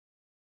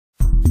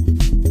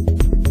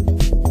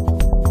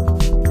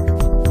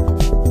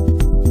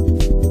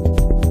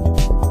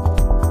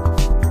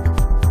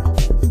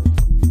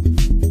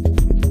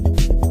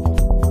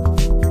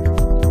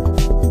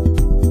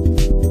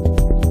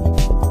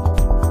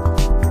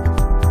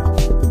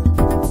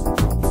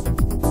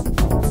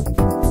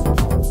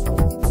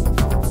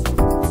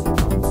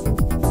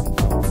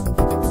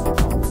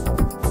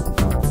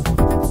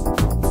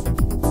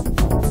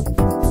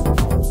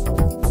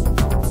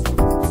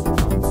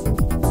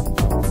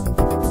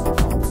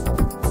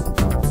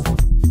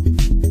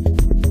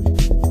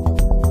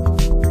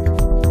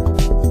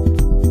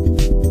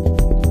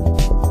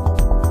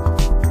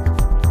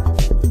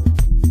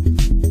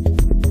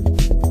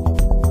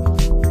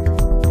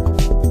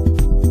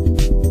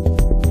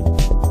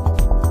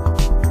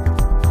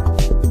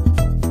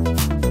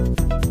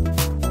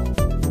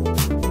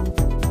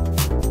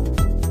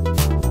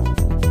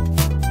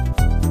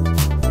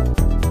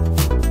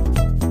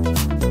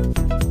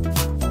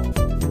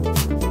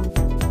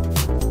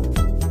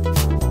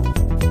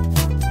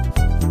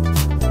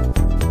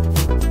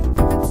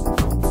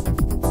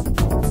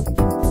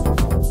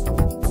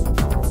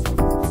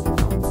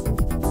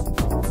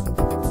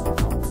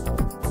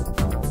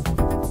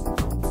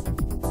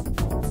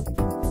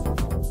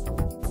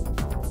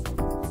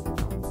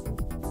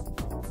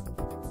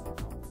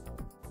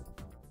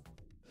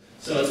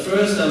So at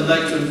first, I'd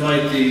like to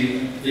invite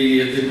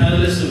the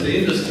panelists of the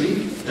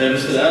industry,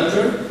 Mr.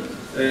 Alper,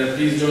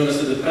 please join us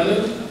at the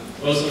panel.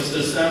 Also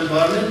Mr. Stan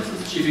Barnett,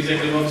 Chief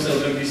Executive Officer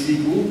of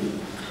MBC Group,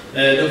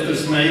 Dr.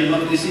 Ismail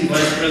Maqdisi,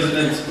 Vice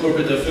President,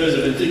 Corporate Affairs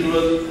of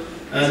Integral,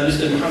 and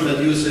Mr. Muhammad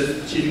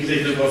Youssef, Chief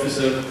Executive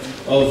Officer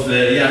of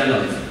Yacht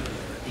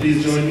Life.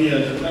 Please join me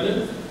at the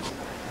panel. A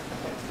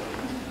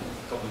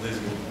couple of days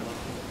ago.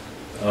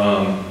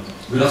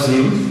 Good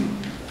afternoon.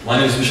 My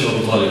name is Michel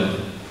Abu Talib.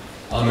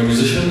 I'm a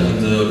musician and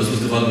a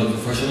business development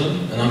professional,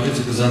 and I'm here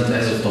to present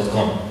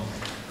Azef.com.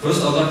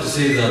 First, I'd like to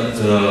say that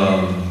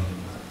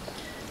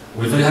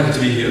we're very happy to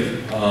be here.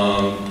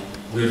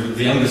 We're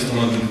the youngest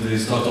among the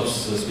startups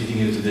speaking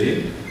here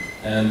today,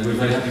 and we're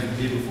very happy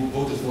for people who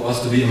voted for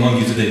us to be among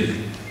you today.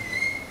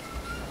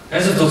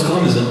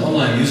 Azef.com is an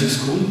online music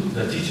school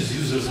that teaches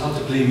users how to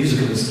play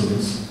musical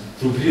instruments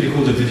through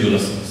pre-recorded video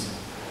lessons.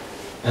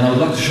 And I would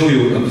like to show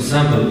you a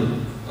sample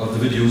of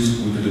the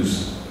videos we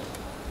produce.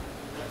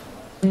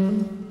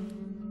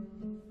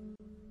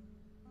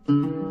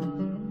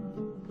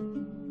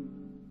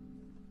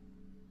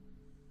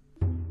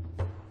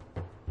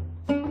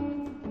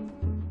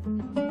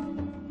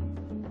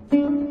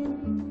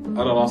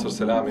 أنا ناصر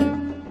سلامة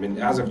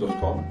من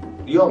أعزف.com.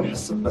 اليوم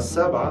حصتنا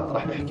السابعة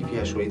راح نحكي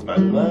فيها شوية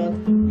معلومات.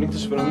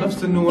 نكتشف إنه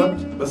نفس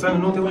النوت بس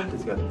عن نوتة واحدة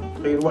زيادة.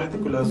 تخيل واحدة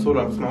كل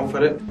هالصورة عم تسمعوا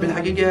فرق.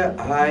 بالحقيقة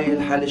هاي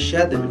الحالة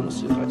الشاذة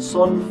بالموسيقى.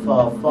 صول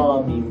فا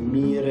فا مي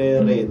مي ري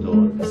ري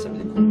دور. هسه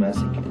بدي أكون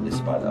ماسك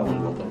الإصبع الأول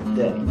والوتر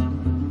الثاني.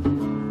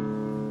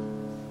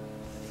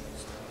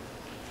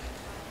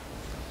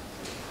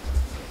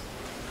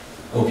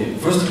 Okay,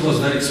 first it was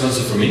very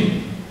expensive for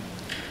me,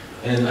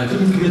 and I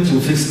couldn't commit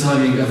to fixed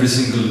timing every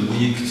single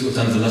week to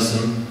attend the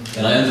lesson,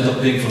 and I ended up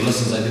paying for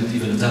lessons I didn't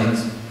even attend.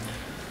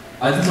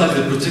 I didn't like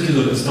the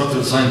particular instructor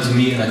assigned to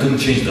me, and I couldn't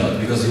change that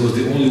because he was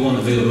the only one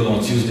available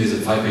on Tuesdays at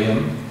 5 a.m.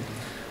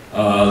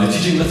 The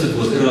teaching method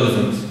was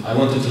irrelevant. I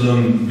wanted to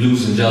learn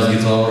blues and jazz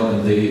guitar,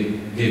 and they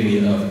gave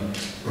me a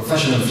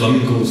professional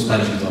flamenco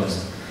Spanish guitarist.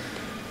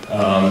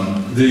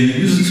 The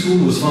music school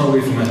was far away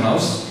from my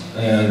house,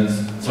 and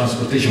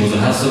transportation was a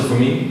hassle for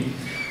me.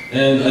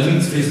 And I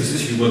didn't face this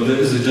issue, but there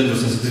is a gender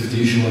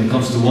sensitivity issue when it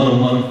comes to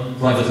one-on-one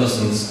private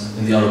lessons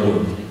in the Arab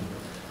world.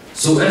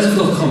 So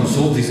Azef.com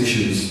solved these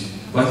issues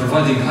by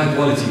providing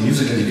high-quality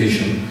music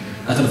education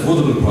at an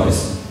affordable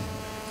price.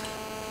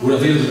 We're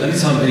available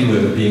anytime,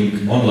 anywhere,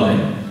 being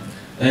online.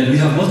 And we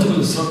have multiple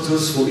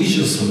instructors for each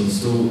instrument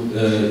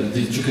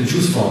that you can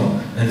choose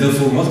from, and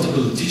therefore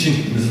multiple teaching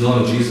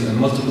methodologies and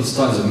multiple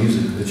styles of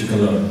music that you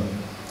can learn.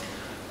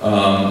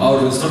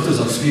 Our instructors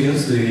are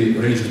experienced. They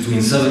range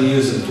between 7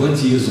 years and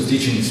 20 years of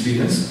teaching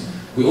experience.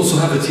 We also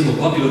have a team of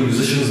popular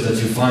musicians that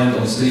you find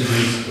on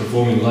stages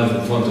performing live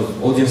in front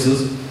of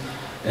audiences.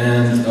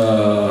 And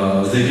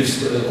they give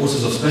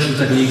courses of special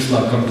techniques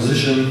like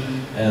composition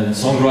and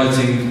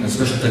songwriting and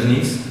special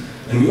techniques.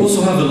 And we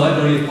also have a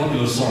library of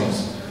popular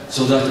songs,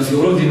 so that if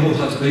you already know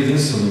how to play the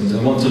instrument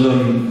and want to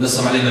learn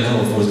Nessam Alayna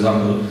Al-Hawa, for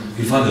example,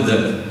 you find it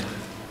there.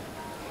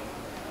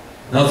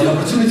 Now, the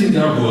opportunity in the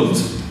Arab world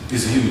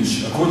is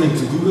huge. According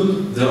to Google,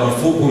 there are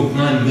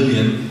 4.9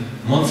 million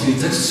monthly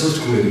text search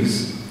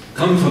queries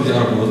coming from the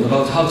Arab world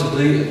about how to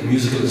play a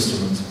musical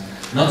instrument,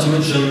 not to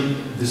mention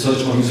the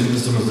search on musical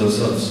instruments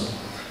themselves.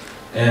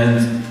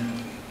 And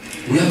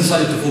we have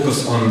decided to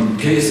focus on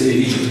KSA,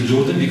 Egypt and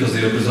Jordan because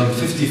they represent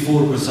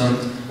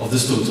 54% of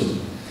this total.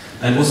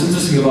 And what's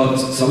interesting about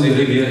Saudi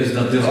Arabia is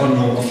that there are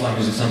no offline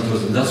music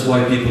centers, and that's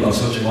why people are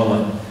searching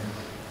online.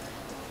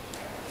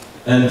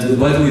 And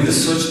by the way,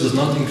 this search does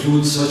not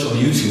include search on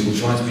YouTube,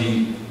 which might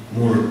be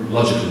more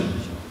logical.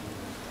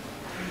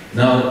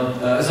 Now,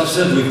 as I've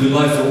said, we've been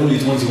live for only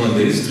 21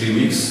 days, 3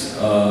 weeks.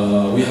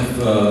 We have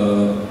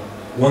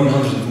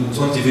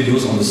 120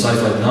 videos on the site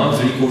right now,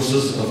 3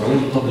 courses of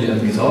oud, tabli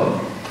and guitar.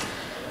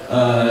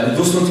 In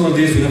those 21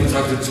 days, we have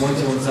attracted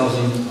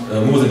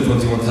more than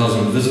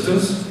 21,000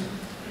 visitors,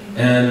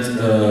 and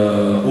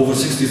over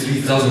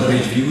 63,000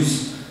 page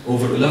views,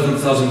 over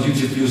 11,000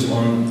 YouTube views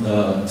on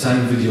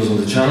 10 videos on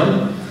the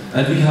channel,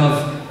 and we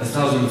have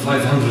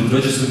 1,500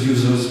 registered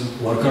users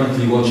who are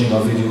currently watching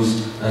our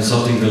videos and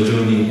starting their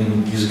journey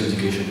in music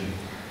education.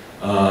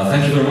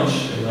 Thank you very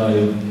much, and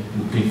I'm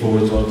looking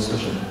forward to our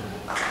discussion.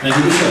 Thank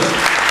you, Bishop.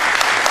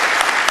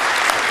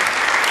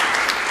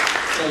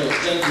 So,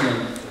 gentlemen,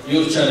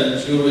 your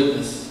challenge, your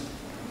witness.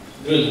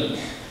 Brilliant.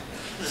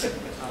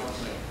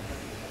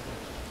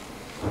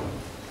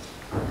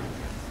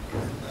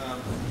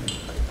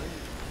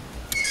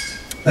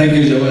 Thank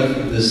you, Jawad,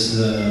 for this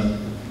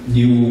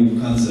new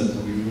concept.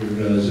 We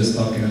were just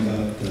talking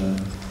about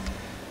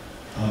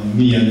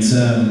me and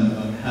Sam,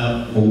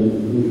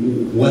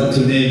 what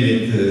to name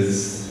it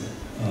is.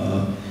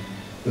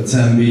 But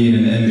Sam being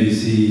an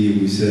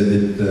MVC, we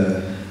said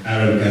that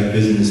Arab got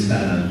business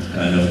talent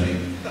kind of thing.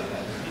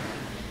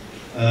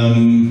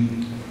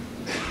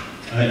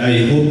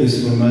 I hope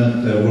this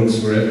format works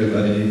for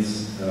everybody. It's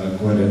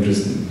quite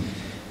interesting.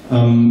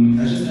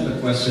 I just have a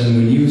question.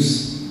 When you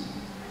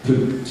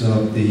put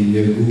up the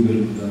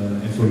Google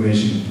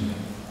information,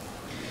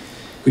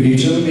 could you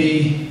tell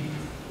me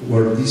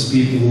where these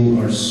people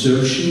are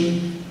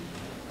searching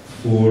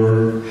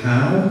for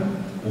how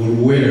or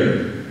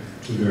where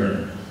to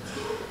learn?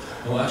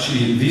 No,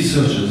 actually, these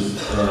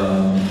searches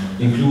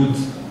include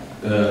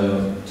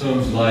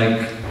terms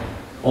like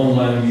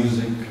online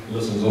music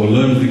lessons, or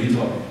learn the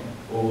guitar,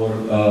 or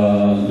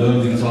learn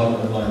the guitar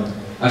online.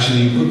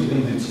 Actually, you put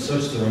in the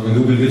search term and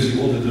Google gives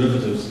you all the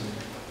derivatives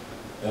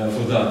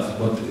for that.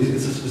 But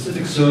it's a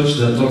specific search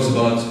that talks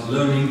about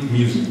learning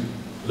music,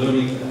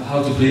 learning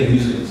how to play a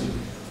music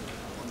instrument.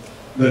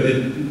 But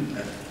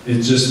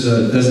it just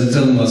doesn't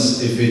tell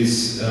us if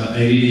it's I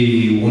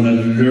really want to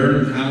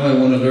learn how I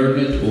want to learn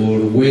it or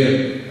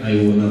where I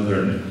want to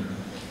learn it.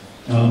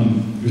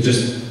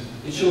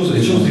 It shows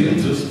the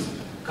interest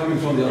coming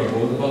from the Arab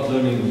world about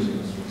learning music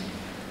instruments.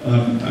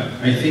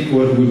 I think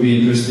what would be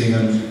interesting,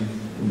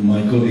 and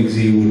my colleagues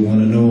here would want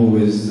to know,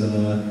 is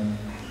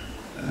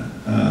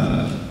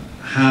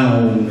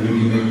how would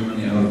you make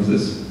money out of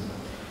this?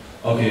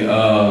 Okay,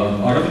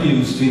 our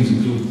revenue streams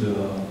include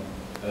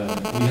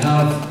we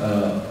have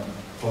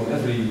for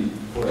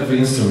every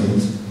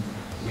instrument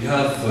we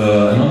have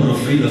a number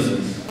of free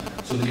lessons,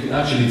 so that you can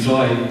actually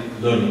try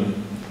learning.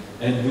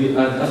 And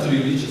after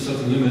you reach a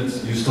certain limit,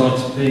 you start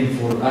paying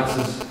for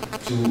access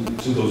to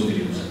those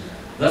videos.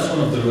 That's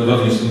one of the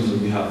revenue streams that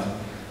we have.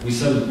 We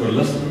sell per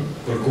lesson,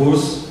 per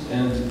course,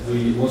 and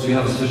once we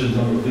have a sufficient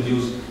number of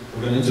videos,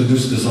 we're going to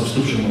introduce the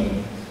subscription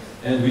model.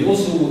 And we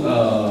also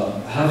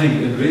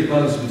having a great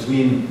balance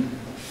between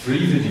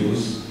free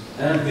videos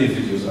and paid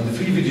videos. And the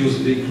free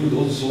videos, they include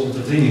also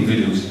entertaining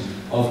videos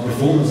of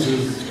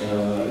performances.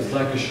 It's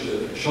like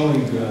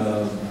showing,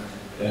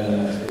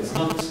 it's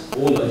not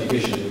all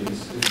education,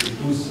 it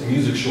includes a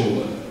music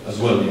show as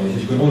well.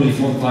 You can only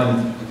find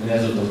on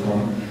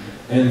azure.com.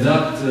 And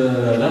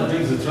that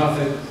brings the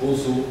traffic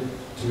also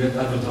to get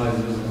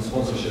advertisers and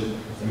sponsorship.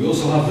 And we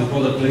also have the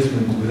product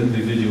placement within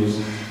the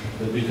videos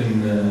that we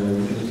can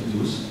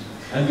introduce.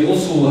 And we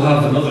also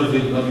have another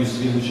revenue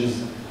stream, which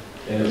is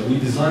we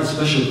design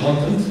special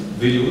content,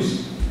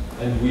 videos,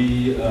 and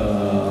we're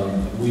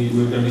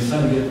going to be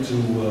selling it to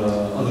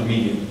other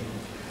media.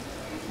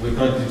 We're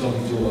currently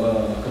talking to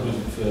a couple of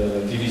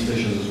TV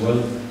stations as well,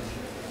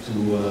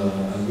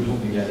 and we're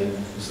hoping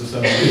Mr.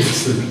 Sam is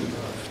interested.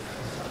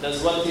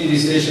 There's one TV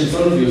station in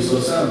front of you, so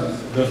Sam,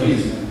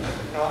 please.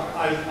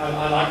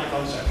 I like the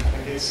concept. I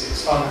think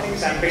it's fun. I think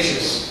it's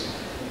ambitious.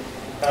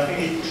 But I think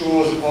it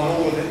draws upon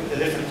all of the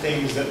different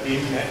things that the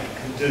internet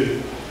can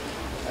do.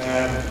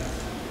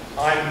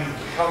 I'm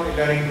currently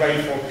learning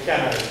grade 4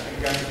 piano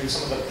and going through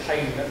some of the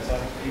pain that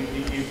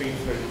you've been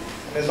through.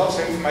 And there's lots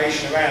of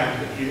information around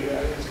that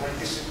it's kind of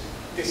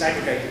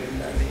disaggregated,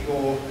 and that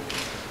you're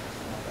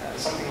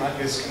something like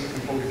this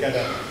can pull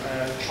together.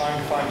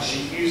 Trying to find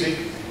sheet music,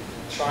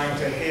 trying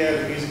to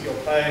hear the music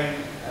you're playing,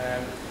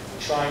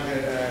 trying to.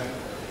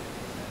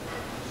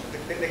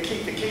 The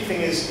key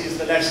thing is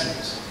the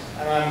lessons.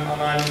 And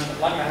I'm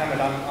like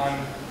Mohammed,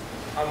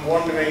 I'm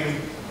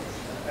wondering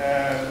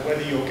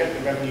whether you'll get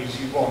the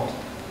revenues you want.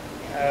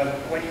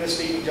 When you were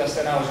speaking just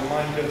then, I was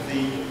reminded of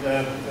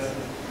the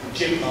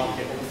gym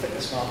market or the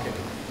fitness market,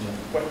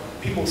 where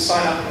people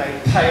sign up and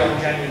they pay on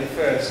January the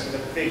 1st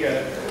with a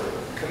bigger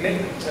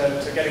commitment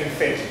to getting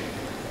fit.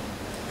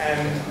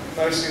 And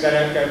mostly they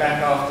don't go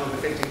back after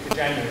the 15th of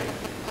January.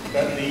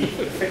 But the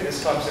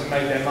fitness clubs have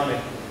made their money.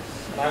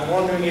 And I'm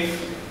wondering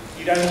if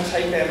you don't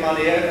take their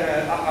money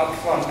up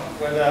front,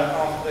 whether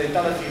after they've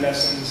done a few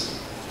lessons,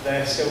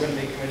 they're still going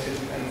to be committed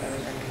and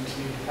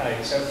continue to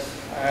pay. So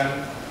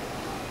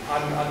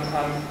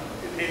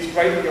it's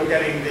great that you're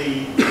getting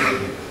the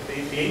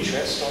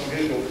interest on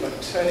Google,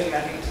 but turning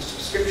that into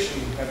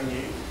subscription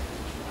revenue,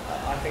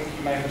 I think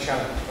you may have a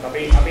challenge. But I'd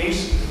be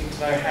interested to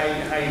know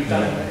how you've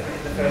done it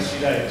in the first few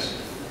days.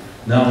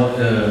 Now,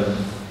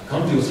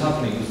 currently what's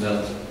happening is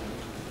that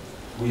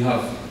we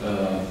have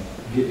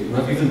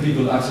given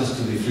people access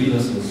to the free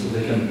lessons, so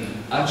they can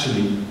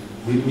actually,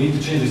 we need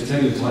to change the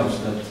stereotypes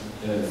that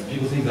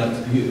people think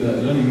that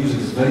learning music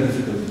is very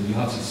difficult, and you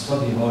have to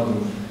study hard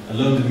and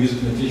learn the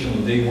music notation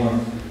on day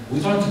one.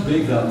 We're trying to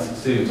break that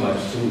stereotype,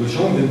 so we're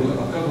showing them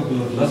a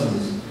couple of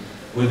lessons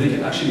where they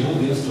can actually hold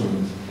the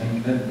instrument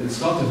and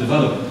start to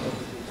develop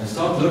and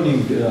start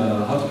learning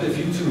how to play a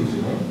few tunes,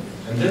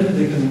 and then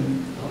they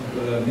can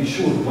be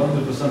sure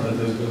 100% that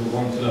they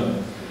want to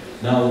learn.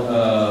 Now,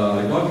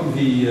 regarding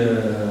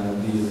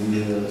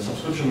the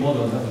subscription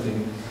model and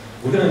everything,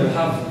 we're going to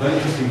have very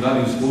interesting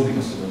values for the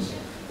customers.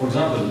 For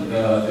example,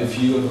 if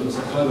you're a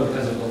subscriber at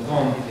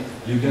azure.com,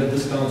 you get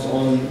discounts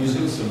on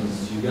music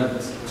instruments. You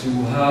get to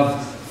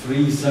have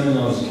free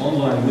seminars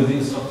online with the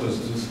instructors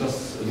to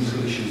discuss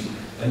musical issues.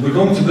 And we're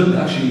going to build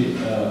actually,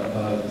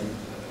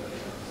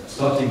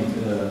 starting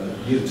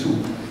year 2,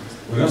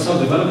 we're going to start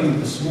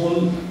developing a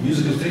small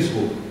musical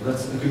Facebook.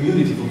 That's a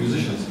community for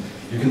musicians.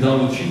 You can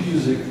download cheap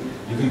music.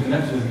 You can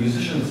connect with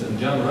musicians and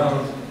jam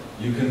around.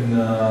 You can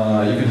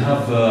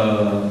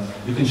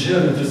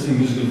share interesting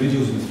musical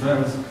videos with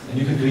friends, and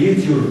you can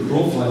create your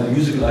profile and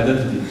musical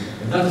identity.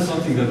 And that is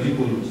something that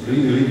people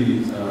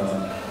really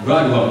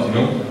brag about,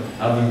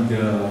 having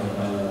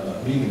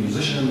being a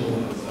musician or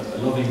a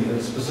loving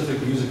a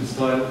specific musical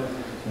style.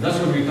 And that's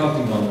what we're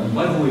counting on. And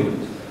by the way,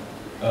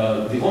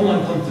 the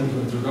online content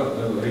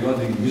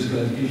regarding musical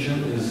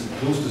education is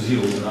close to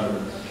zero in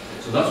Arabic.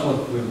 So that's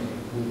what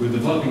we're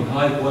developing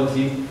high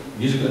quality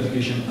musical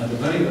education at a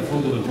very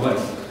affordable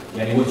price.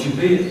 Yani what you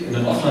pay in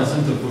an offline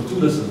center for 2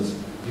 lessons,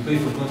 you pay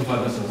for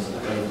 25 lessons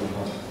at Arabic.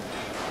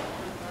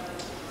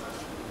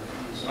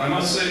 So I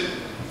must say,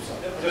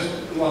 just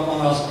one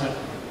last comment.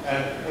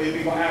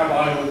 We've got Arab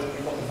Idol,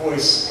 we've got The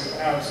Voice, we've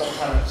got Arab Top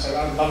Talent, so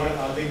I'd love it.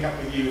 I'll link up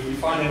with you if we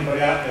find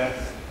anybody out there.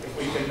 If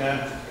we can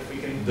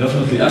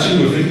definitely.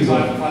 Actually, we're thinking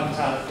about find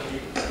talent.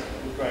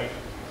 That'd be great.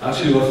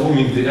 Actually, we're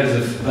forming the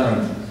Ezif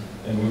band,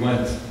 and we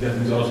might get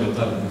into our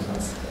talent next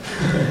time.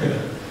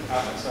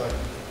 Sorry.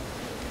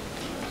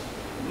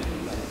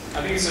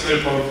 I think it's a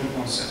very powerful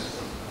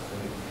concept.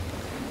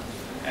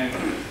 And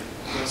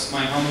that's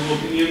my humble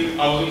opinion.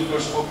 I wouldn't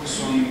first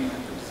focus on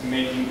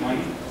making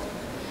money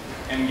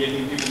and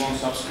getting people on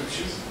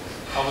subscriptions.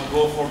 I would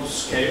go for the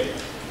scale.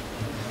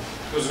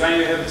 Because when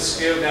you have the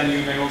scale, then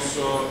you may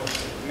also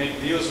make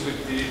deals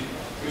with the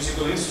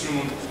musical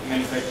instrument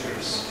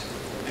manufacturers.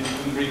 And you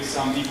can bring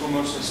some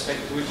e-commerce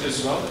aspect to it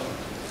as well.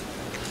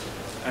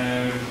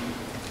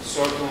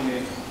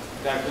 Certainly,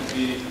 there could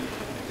be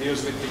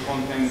deals with the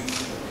content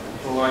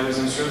providers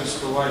and service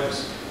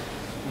providers.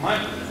 My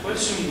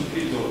question would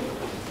be though,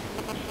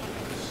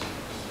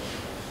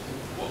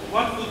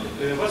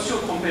 what's your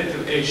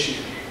competitive edge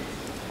here?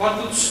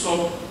 What would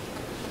stop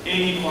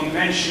any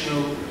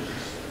conventional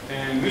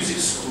music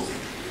school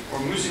or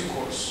music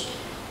course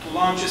to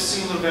launch a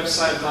similar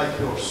website like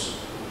yours?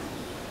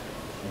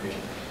 Okay.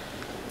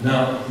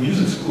 Now,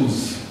 music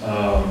schools,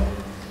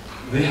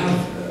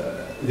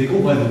 they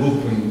go by the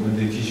book when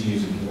they teach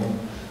music, you know.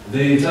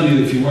 They tell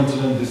you if you want to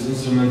learn this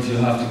instrument, you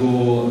have to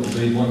go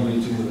grade 1,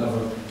 grade 2,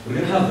 whatever. We're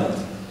going to have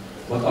that.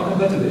 But our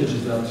competitive edge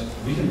is that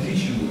we can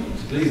teach you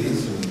to play the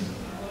instrument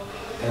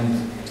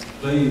and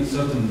play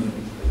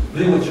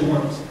what you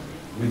want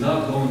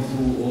without going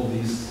through all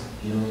these,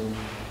 you know,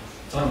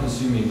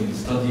 time-consuming and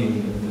studying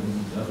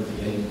and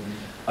everything.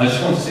 I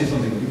just want to say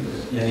something.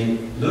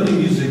 Learning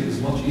music is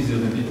much easier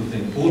than people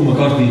think. Paul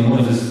McCartney, in one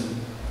of his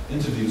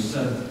interviews,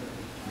 said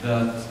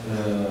that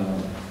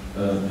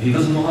he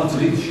doesn't know how to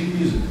read sheet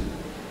music.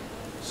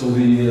 So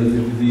the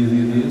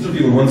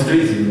interviewer went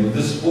crazy. You know,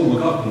 this is Paul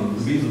McCartney,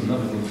 the Beatles and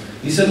everything.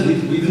 He said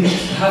we didn't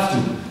have to.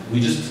 We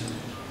just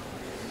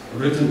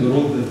wrote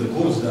the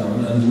chords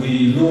down, and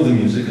we know the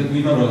music, and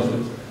we memorize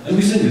it, and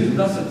we sing it, and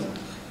that's it.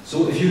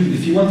 So if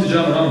you want to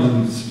jam around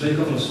and play a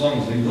couple of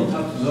songs, then you don't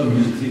have to learn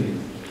music theory.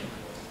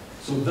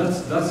 So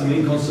that's the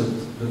main concept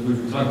that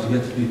we're trying to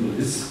get to people.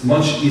 It's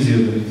much easier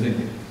than you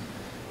think.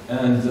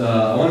 And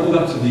I want to go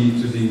back to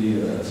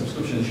the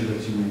subscription issue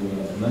that you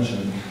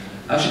mentioned.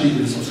 Actually,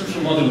 the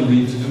subscription model will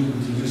be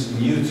introduced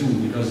in year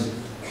 2, because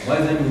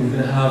by then we're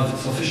going to have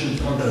sufficient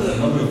content, a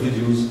number of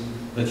videos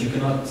that you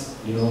cannot,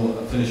 you know,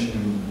 finish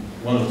in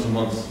 1 or 2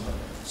 months.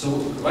 So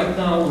right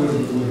now we're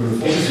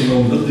focusing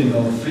on building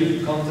our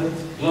free content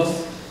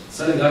plus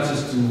selling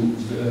access to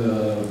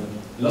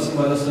lesson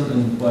by lesson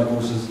and by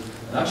courses.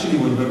 And actually,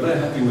 we're very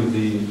happy with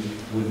the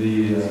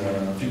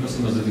few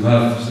customers that you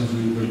have since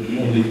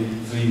we're only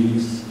 3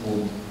 weeks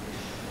old.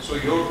 So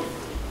your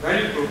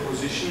value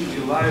proposition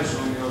relies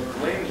on your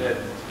claim that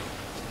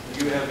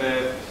you have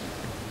a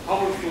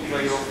powerful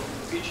way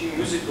of teaching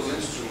musical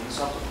instruments,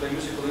 how to play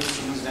musical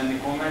instruments than the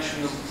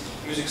conventional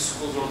music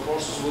schools or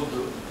courses will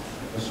do.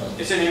 That's right.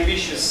 It's an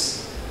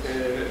ambitious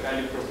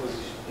value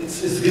proposition.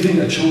 It's giving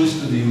a choice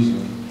to the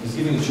user. It's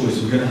giving a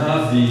choice. We're going to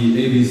have the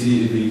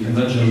ABC, the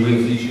conventional way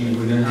of teaching, and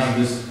we're going to have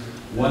this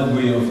one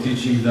way of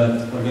teaching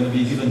that are going to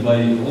be given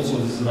by, also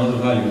this is another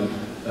value,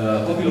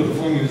 popular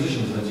performing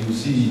musicians that you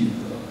see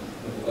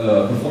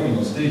performing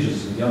on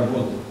stages in the Arab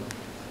world.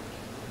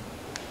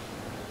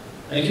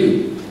 Thank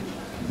you.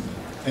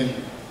 Thank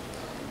you.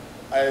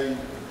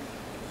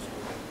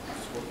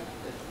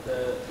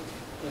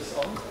 This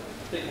on?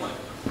 Take one.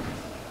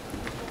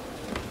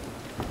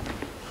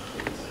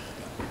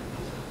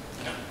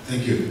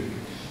 Thank you.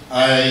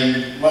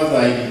 I love the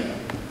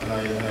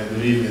idea, and I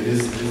believe it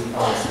is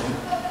possible.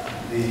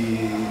 The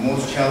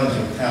most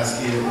challenging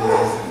task here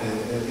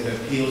is it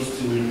appeals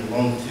to the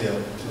long tail,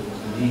 to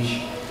the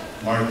niche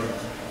market,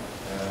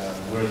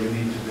 where you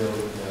need to build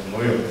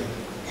loyalty.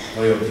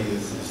 Loyalty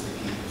is the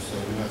key. So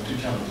you have 2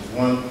 challenges.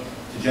 1,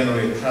 to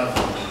generate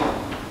traffic,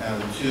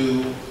 and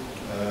 2,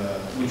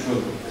 which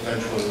will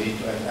eventually lead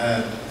to an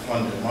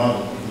ad-funded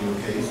model in your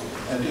case,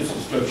 and 2,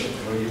 subscription,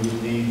 where you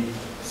will need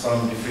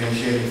some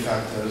differentiating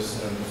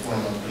factors in the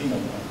form of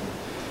premium model.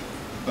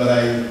 But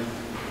I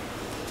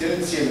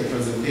didn't see in the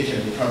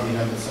presentation, you probably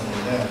have it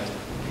somewhere there,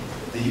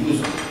 the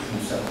user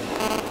himself.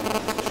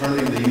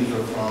 Turning the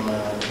user from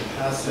a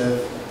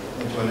passive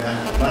into an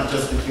active, not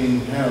just between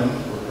him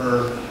or her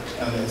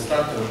and the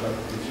instructor, but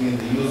between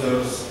the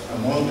users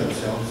among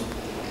themselves,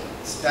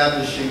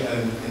 establishing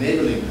and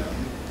enabling them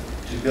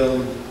to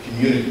build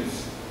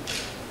communities.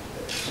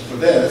 So for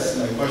this,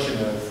 my question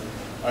is,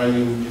 are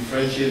you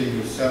differentiating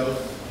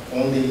yourself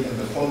only in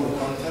the form of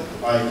content,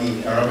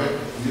 i.e. Arabic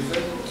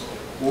music,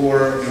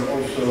 or you're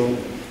also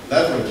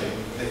leveraging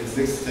the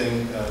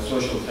existing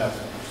social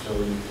platforms. So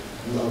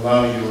you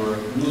allow your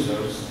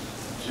users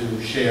to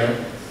share,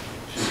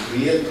 to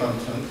create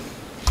content,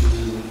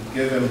 to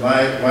give them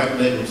white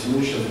label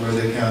solutions where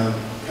they can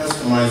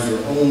customize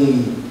their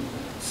own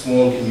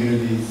small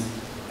communities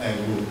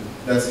and group.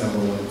 That's number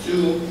one.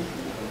 Two,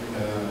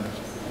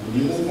 when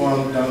you move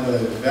on down the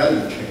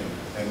value chain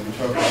and we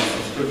talk about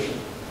subscription,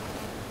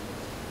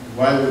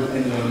 why would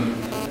anyone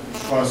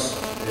trust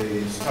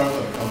a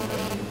startup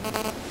company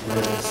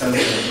with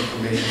sensitive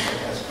information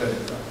such as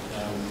credit card?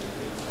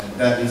 And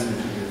that leads me to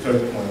the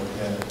third point,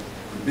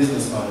 the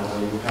business model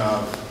where you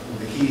have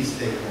the key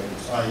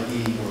stakeholders,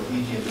 i.e. or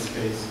e.g. in this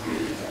case,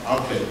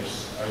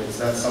 operators. Is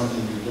that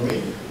something you're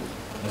doing?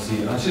 I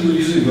see. Actually,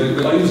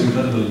 we are using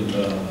credible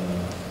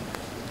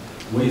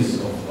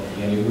ways of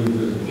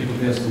people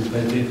pay us to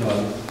pay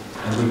card,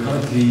 and we're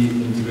currently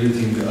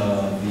integrating the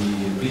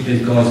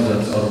prepaid cards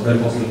that are very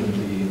popular in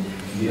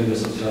the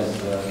areas such as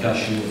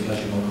cashiw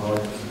on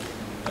card.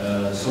 I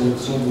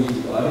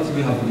don't think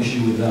we have an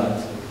issue with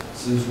that,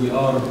 since we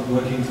are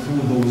working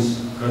through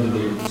those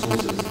credible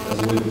sources as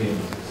a way of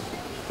payment.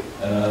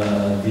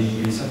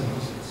 The second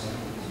question.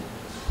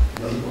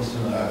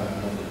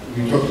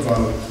 We talked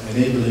about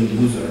enabling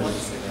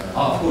users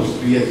of course, to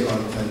create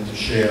content, to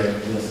share.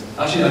 Yes.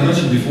 Actually, I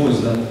mentioned before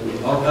is that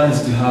our plan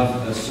is to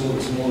have a small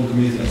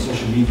community and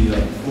social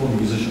media for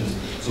musicians.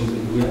 So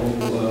we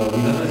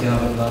definitely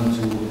have a plan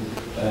to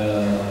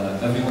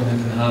everyone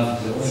can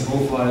have their own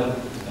profile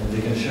and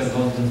they can share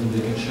content and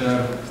they can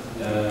share,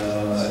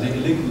 they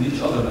can link with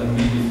each other and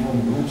maybe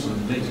form groups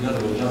and play together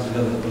or jam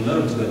together or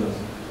learn together.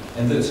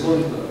 And it's all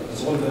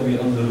going to be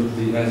under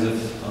the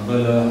ASF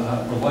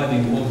umbrella,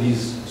 providing all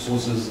these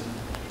sources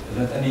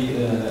that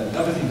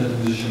everything that a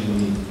musician will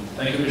need.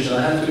 Thank you, Commissioner. I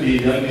have to be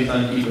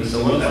timekeeper.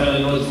 So one final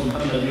note from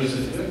Muhammad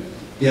Yusuf here.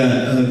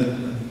 Yeah,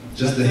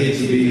 just the hate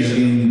to be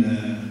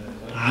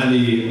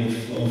Ali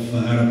of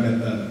Arab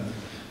Qatar.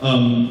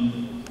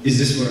 Is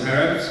this for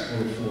Arabs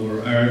or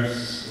for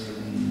Arabs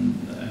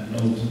and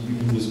all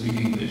people who speak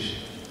English?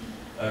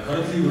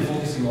 Currently, we're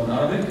focusing on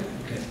Arabic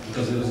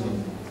because there is no.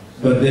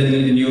 But then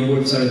in your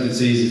website it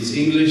says it's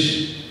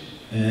English.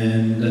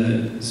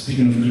 And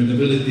speaking of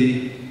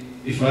credibility,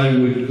 if I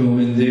would go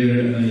in there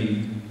and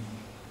I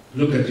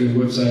look at your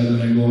website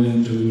and I go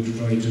in to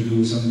try to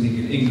do something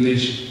in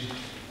English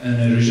and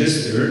I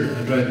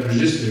try to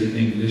register in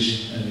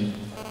English and it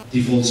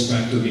defaults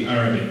back to the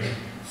Arabic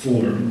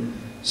form.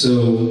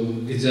 So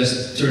it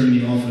just turned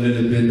me off a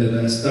little bit that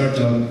a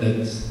startup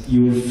that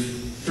your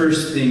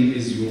first thing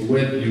is your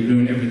web, you're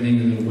doing everything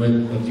in the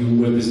web, but your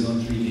web is not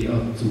really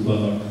up to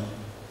bar.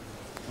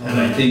 And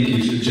I think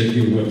you should check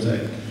your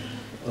website.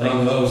 That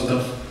was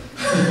tough.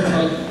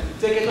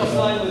 Take it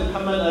offline with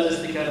Muhammad as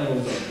Istikana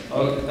will go.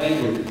 Okay, thank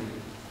you.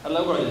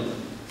 Allah wa'alaikum.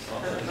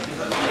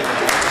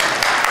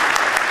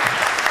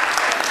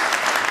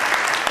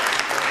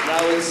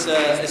 Now it's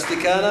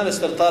Istikana,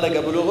 Mr. Tariq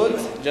Abu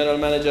Lughud, General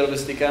Manager of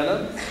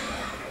Istikana.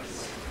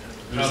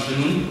 Good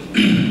afternoon.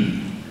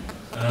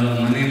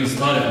 My name is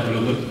Tariq Abu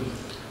Lughud.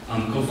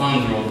 I'm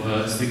co-founder of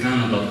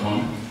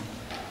Istikana.com.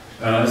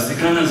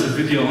 Istikana is a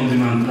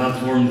video-on-demand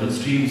platform that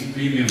streams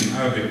premium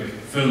Arabic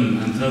film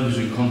and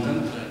television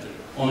content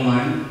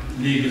online,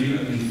 legally,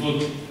 in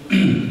full,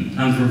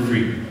 and for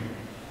free.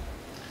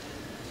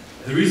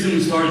 The reason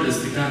we started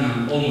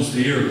Istikana almost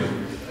a year ago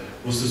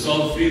was to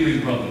solve three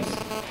main problems.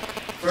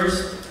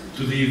 First,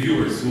 to the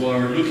viewers who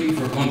are looking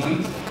for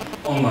content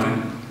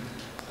online,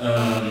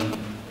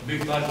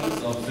 big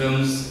titles of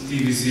films,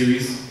 TV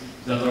series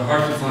that are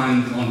hard to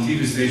find on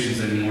TV stations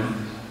anymore,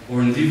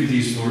 or in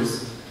DVD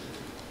stores,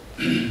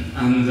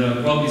 and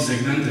probably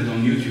segmented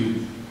on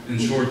YouTube in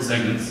short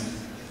segments.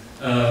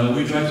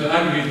 We try to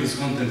aggregate this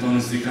content on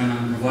Istikana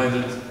and provide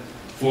it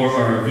for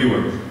our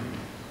viewer.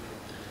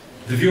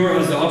 The viewer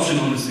has the option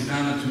on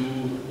Istikana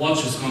to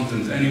watch his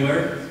content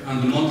anywhere and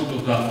on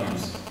multiple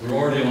platforms. We're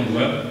already on the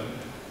web,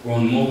 we're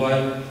on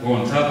mobile, we're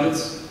on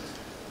tablets,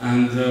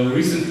 and we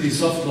recently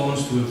soft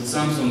launched with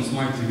Samsung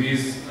Smart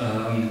TVs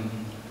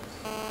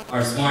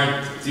our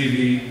Smart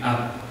TV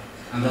app,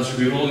 and that should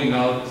be rolling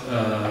out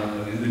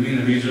in the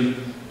MENA region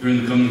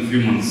during the coming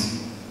few months.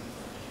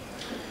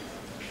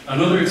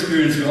 Another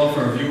experience we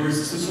offer our viewers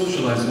is to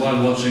socialize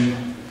while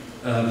watching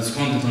this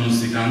content on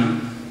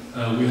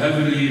Istikana. We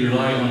heavily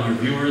rely on our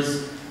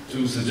viewers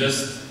to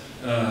suggest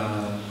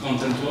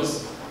content to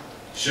us,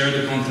 share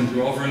the content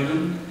we're offering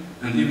them,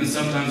 and even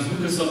sometimes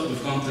hook us up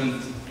with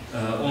content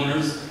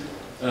owners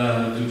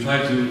to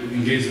try to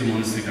engage them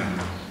on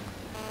Istikana.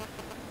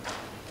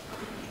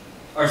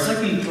 Our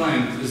second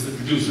client is the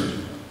producer.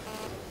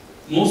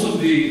 Most of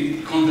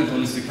the content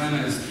on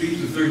Istikana is 3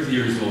 to 30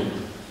 years old.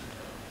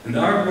 In the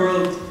Arab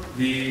world,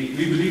 we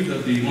believe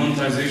that the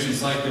monetization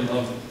cycle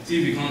of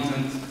TV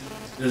content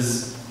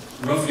is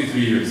roughly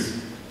 3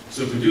 years.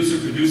 So a producer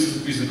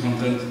produces a piece of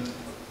content,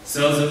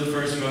 sells it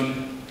first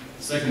run,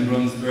 second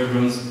runs, third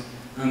runs,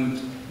 and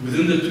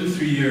within the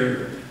 2-3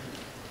 year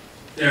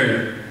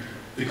area,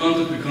 the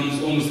content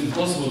becomes almost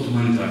impossible to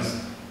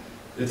monetize.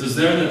 It is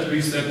there that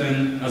we step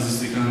in as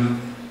Istikana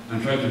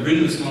and try to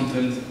bring this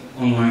content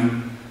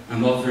online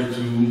and offer it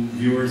to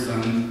viewers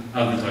and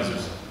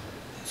advertisers.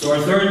 So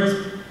our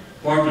third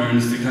partner in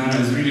Istikana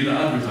is really the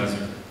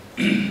advertiser.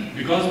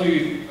 Because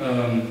we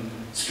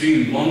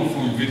stream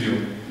long-form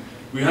video,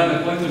 we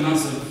have quite a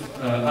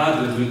massive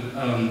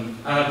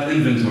ad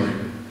inventory.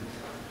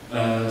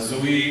 So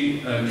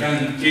we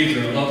can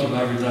cater a lot of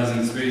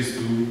advertising space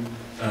to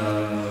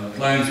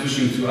clients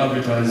wishing to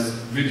advertise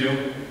video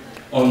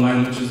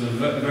online, which is a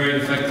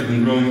very effective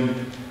and growing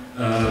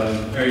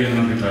area in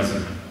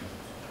advertising.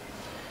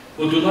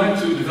 What we'd like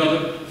to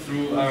develop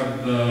through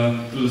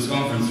this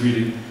conference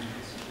really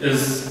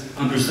is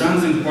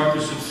understanding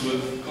partnerships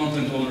with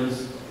content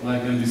owners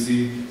like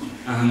NBC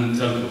and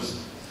telcos.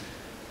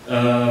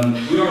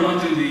 We are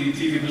not in the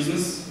TV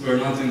business, we are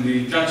not in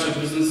the catch-up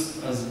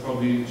business, as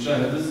probably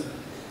Shahid is.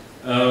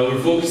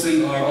 We're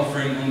focusing our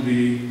offering on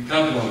the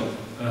catalog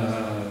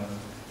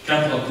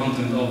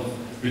content of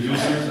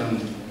producers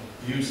and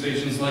huge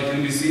stations like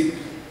NBC.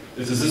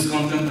 It is this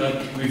content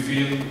that we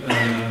feel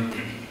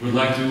we'd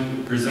like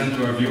to present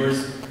to our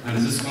viewers, and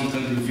it's this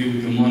content we feel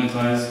we can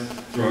monetize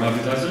through our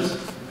advertisers.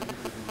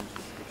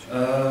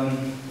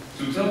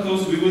 To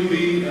telcos, we will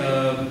be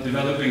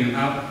developing an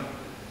app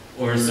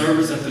or a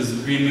service that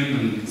is premium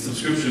and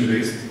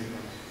subscription-based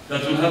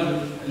that will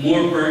have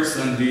more perks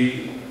than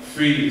the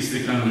free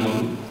Istikana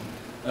model.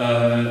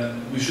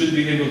 We should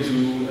be able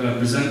to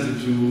present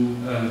it to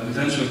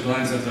potential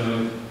clients at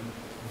a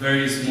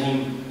very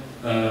small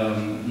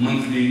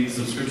monthly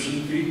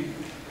subscription fee,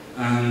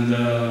 and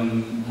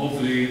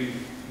hopefully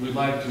we'd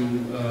like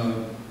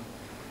to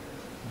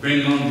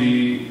bring on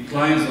the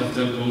clients of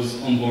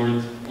telcos on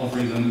board,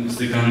 offering them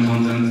Istikana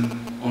content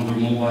on their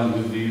mobile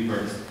with the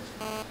perks.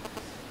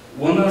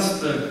 One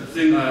last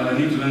thing I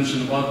need to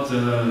mention about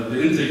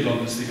the intake of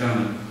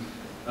Istikana.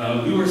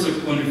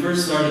 When we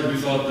first started, we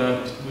thought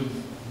that with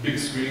big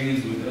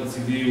screens, with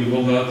LCD, with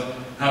all that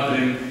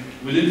happening,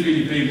 we didn't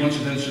really pay much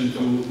attention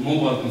to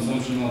mobile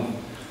consumption of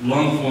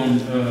long-form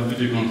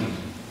video content.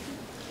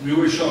 We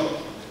were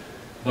shocked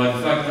by the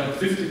fact that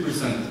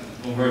 50%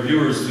 of our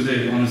viewers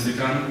today on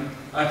Istikana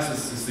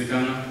access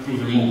Istikana through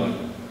their mobile,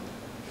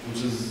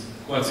 which is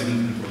quite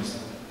significant for us.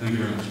 Thank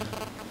you very much.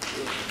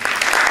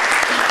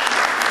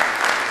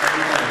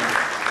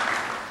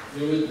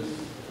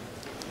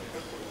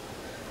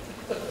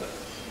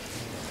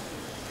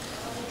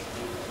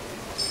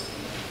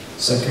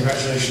 So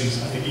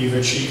congratulations. I think you've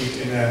achieved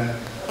in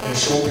a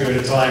short period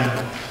of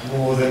time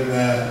more than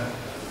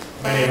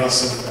many of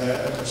us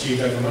have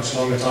achieved over a much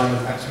longer time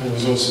with perhaps more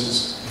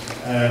resources.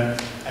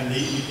 And the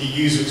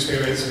user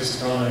experience of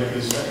Istikana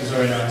is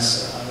very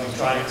nice. I was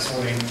trying it this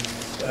morning.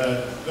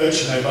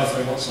 Virtually no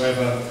buffering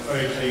whatsoever,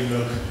 very clean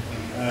look,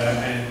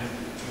 and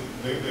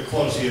the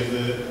quality of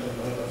the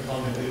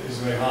content is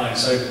very high.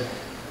 So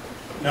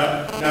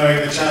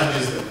knowing the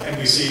challenges that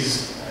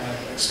NBC's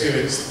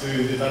experienced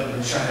through the development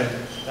of Shahid,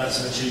 that's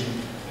an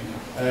achievement.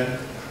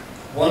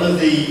 One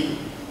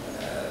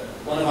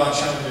of our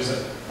challenges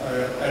at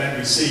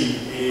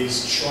NBC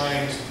is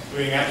trying to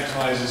bring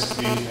advertisers to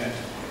the internet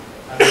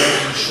and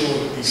making sure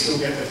that we still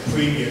get the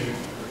premium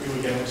that we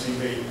would get on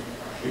TV,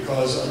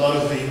 because a lot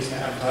of the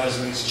internet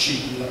advertising is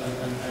cheap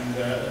and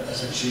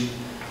essentially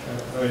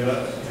very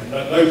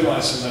low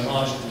price and low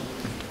margin.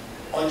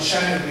 On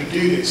Shahid, we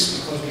do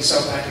this because we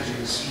sell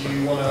packages.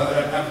 You want to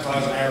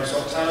advertise on Arab's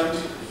Got Talent,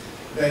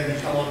 then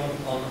you come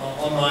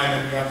online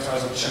and you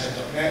advertise on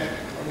Shahid.net,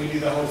 and we do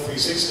the whole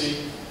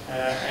 360,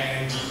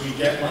 and we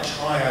get much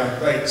higher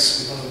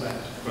rates because of that.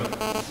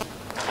 Right.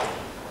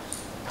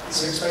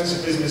 It's an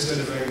expensive business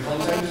delivering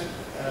content.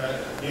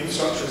 The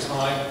infrastructure is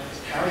high.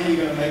 How are you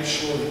going to make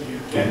sure that you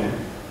get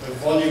the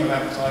volume of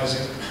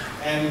advertising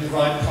and the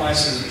right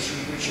prices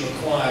which you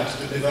require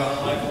to deliver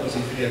high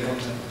quality video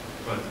content?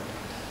 Right.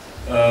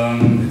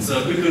 It's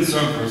a big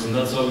concern for us, and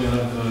that's why we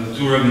have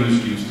two revenue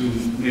streams, two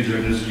major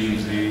revenue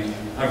streams: the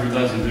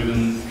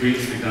advertising-driven free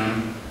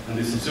Istikana and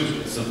the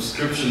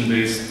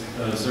subscription-based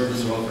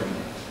service we're offering.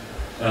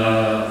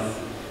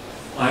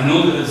 I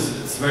know that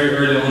it's very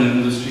early on in the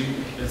industry.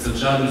 It's a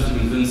challenge to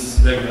convince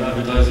regular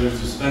advertisers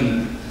to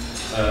spend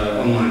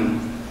online.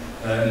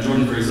 In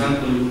Jordan, for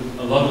example,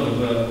 a lot of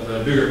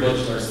the bigger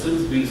budgets are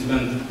still being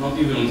spent, not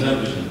even on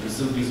television, they're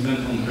still being spent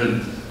on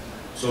print.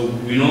 So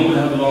we know we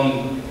have a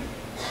long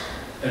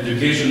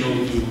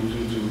educational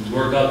to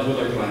work out with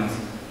our clients,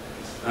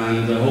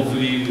 and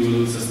hopefully we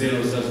will sustain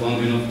ourselves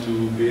long enough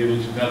to be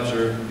able to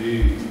capture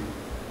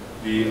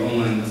the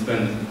online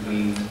spend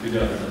in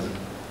video advertising.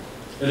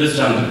 It is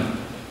challenging.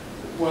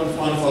 One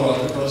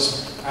follow-up,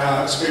 because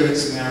our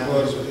experience in our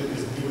world is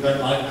that people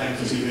don't like paying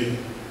for TV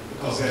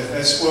because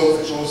they're spoiled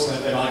for choice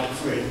and they like it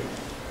free.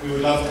 We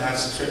would love to have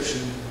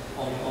subscription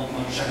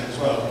on Shahid as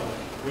well.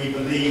 We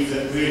believe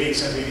that really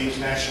it's going to be the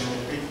international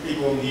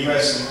people in the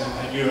US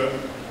and Europe,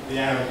 the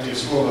Arab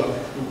diaspora,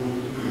 who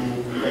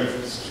will go for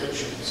the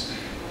subscriptions.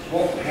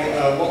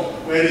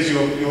 Where does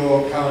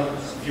your current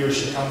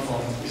viewership come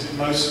from? Is it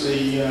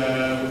mostly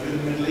within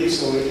the Middle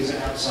East or is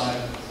it outside?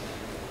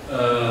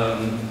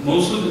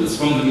 Most of it is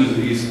from the Middle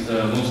East,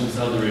 mostly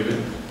Saudi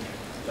Arabia.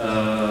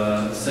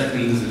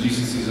 Second is the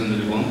GCCs and the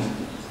Levant.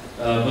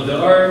 But there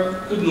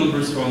are good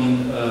numbers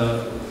from,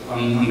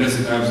 I'm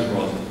guessing, Arabs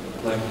abroad,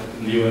 like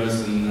in the US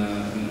and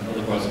in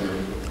other parts of Europe.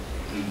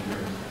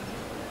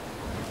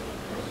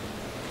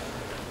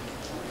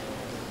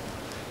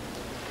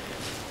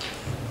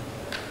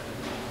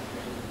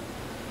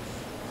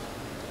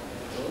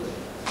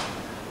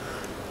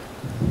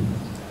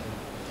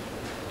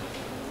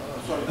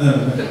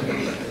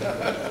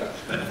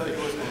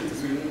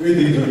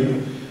 Waiting for you.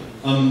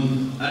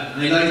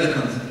 I like the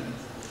concept,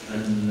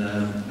 and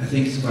I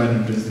think it's quite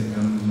interesting.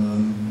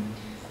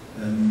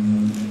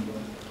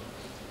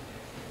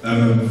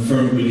 I'm a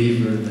firm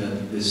believer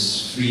that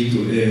this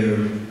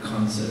free-to-air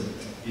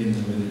concept in the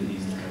Middle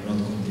East cannot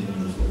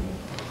continue for.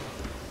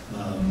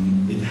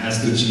 It has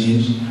to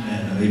change,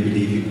 and I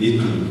believe it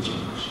will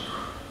change.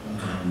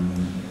 And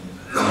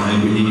I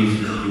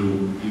believe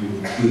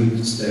you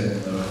could step in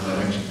the right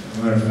direction. As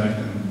a matter of fact,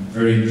 I'm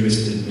very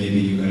interested. Maybe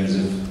you guys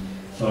have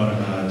thought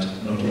about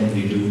not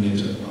only doing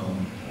it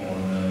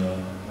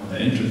on the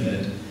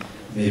internet.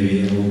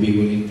 Maybe I will be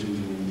willing to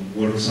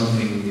work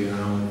something with you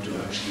now to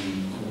actually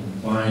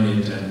combine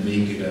it and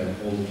make it a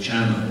whole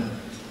channel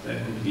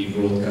that could be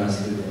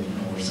broadcasted on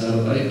our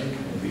satellite.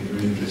 I'll be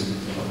very interested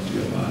to talk to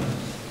you about it.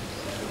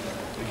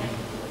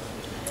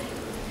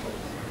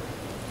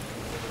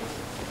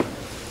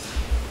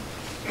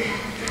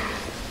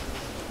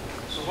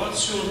 So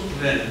what's your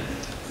plan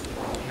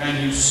when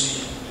you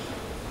see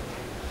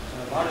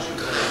larger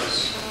players,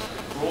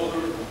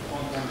 broader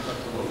content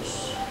catalogs,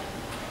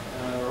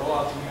 roll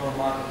out in your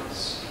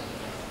markets?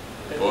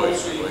 That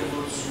also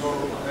includes your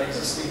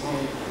existing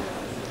content.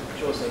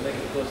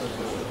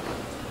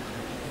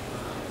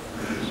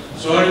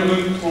 So are you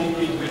going to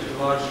compete with the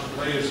larger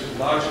players, with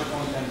larger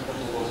content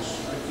catalogs,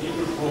 with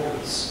deeper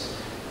pockets?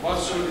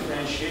 What's your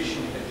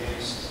differentiation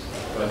against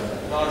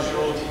larger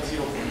OTT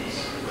offerings?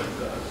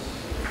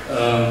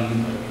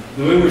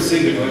 The way we're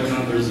seeing it right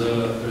now,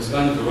 there's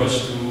kind of a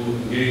rush to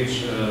engage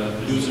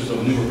producers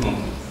of newer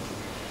content.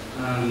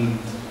 And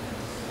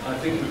I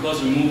think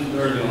because we moved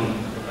early on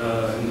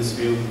in this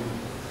field,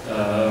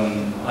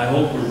 I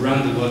hope we're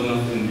branded well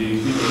enough in the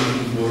people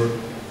looking for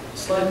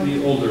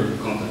slightly older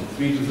content,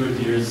 3 to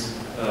 30 years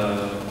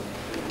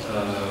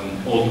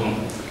old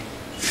content.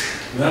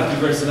 We have to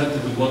be very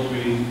selective with what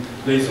we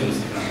place on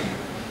this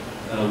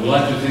channel. We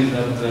like to think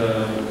that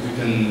we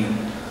can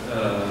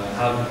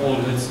have all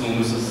hits, no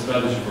misses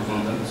strategy for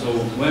content. So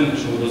when a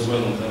show does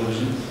well on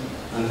television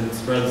and it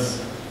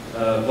spreads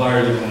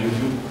virally on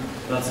YouTube,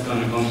 that's the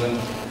kind of content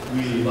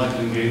we like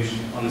to engage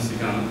on this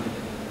channel.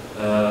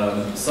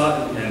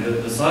 And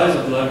the size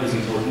of the library is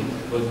important,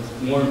 but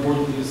more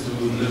important is to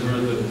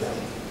deliver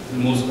the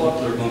most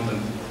popular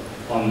content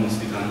on this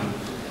channel.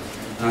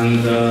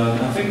 And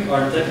I think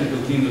our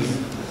technical team is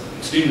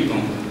extremely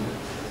competent,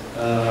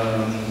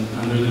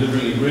 and they're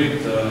delivering a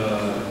great,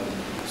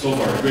 so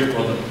far, a great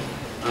product.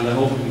 And I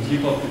hope we can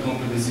keep up the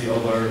competency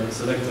of our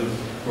selective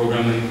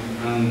programming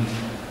and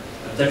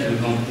technical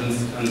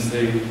competence and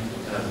stay. Do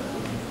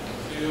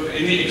you have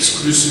any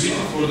exclusivity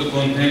for the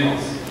content?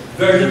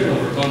 Very little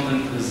of our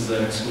content is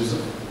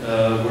exclusive.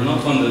 We're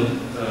not funded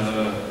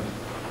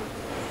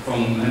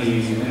from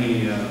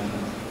any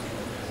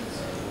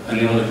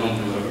other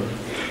company, whatever.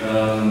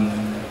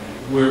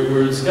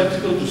 We're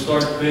skeptical to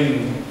start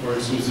paying for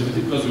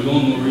exclusivity because we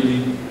don't know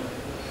really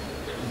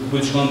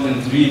which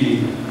content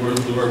really will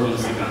work on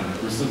this account.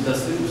 We're still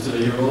testing, we're still a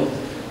year old.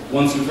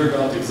 Once we figure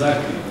out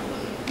exactly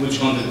which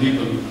content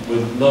people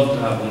would love to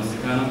have on this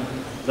account,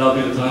 that'll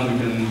be the time we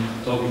can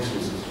talk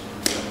exclusive.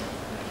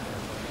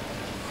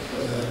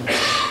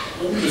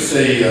 Let me just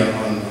say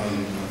on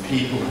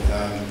people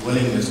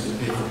willingness to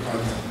pay for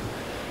content.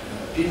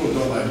 People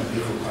don't like to pay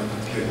for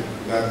content here.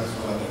 Regardless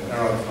of the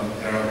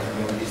Arab, the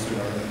Middle Eastern,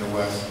 or in the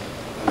West.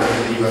 I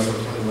lived in the US for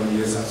 21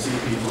 years. I've seen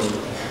people.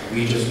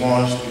 We just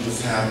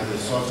had the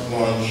soft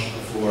launch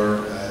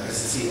for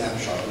SSC App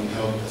Shop. We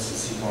helped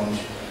SSC launch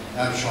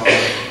App Shop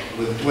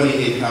with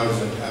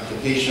 28,000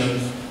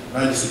 applications.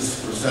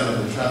 96%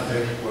 of the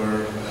traffic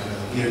were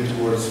geared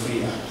towards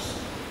free apps.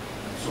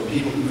 So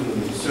people, even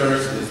when they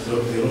search, they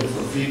look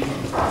for free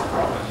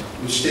content,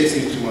 which takes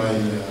me to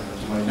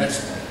my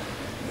next point.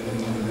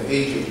 In the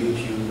age of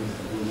YouTube,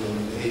 Google,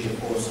 in the age of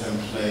OSM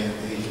Play, in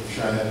the age of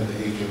China, in the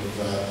age of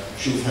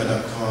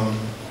Shufha.com,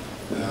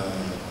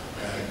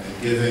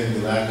 and giving the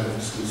lack of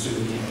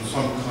exclusivity on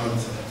some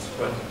content.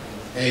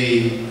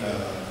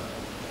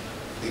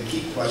 The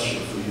key question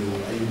for you: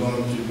 are you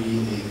going to be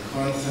a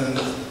content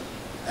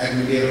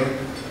aggregator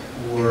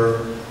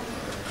or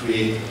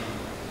creator?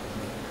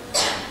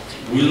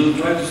 We'll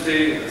try to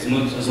stay as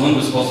long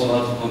as possible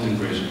out of content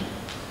creation.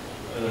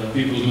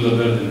 People do that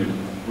better than we do.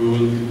 We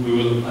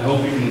will. I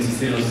hope we can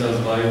sustain ourselves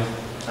by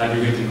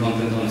aggregating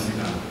content on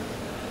Instagram.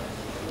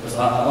 Because I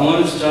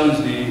want to challenge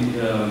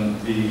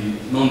the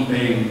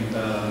non-paying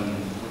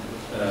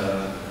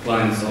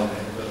clients of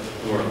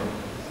the world.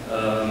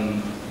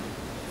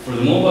 For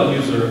the mobile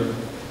user,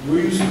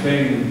 we're used to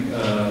paying $2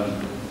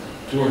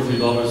 or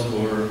 $3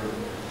 for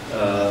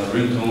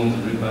ringtones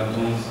and ringback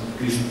tones.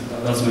 At least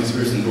that's my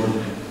experience in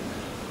Jordan.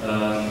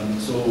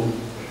 So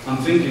I'm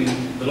thinking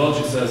the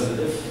logic says that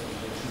if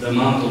the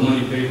amount of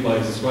money paid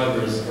by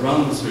subscribers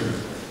around this figure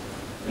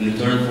in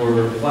return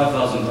for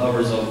 5,000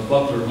 hours of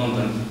popular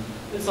content,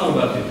 it's not a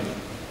bad thing.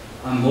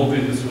 I'm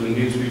hoping this will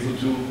engage people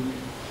to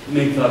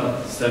make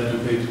that step to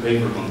pay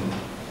for content.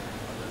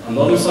 On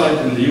the other side,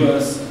 in the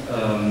US,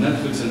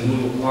 Netflix and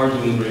Hulu are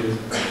doing great.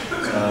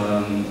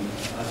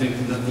 I think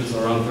Netflix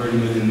are around 30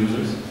 million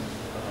users.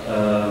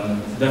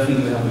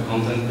 Definitely they have the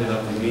content, they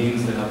have the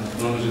means, they have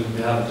technology,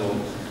 they have it all.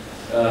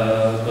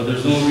 But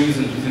there's no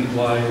reason to think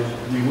why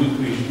we won't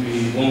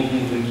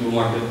move into a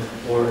market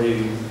or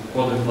a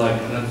product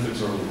like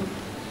Netflix or Hulu.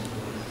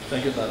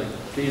 Thank you, Tariq.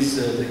 Please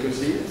take your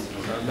seat.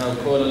 And now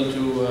call on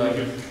to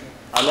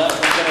Ala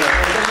from Canada.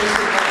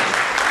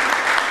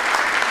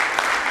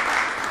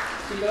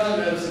 Stick around,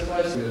 I have a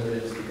surprise for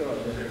you. Stick around.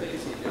 Take a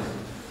seat, yes.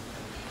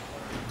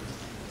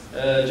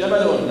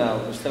 Jamalun now,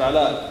 Mr.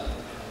 Ala.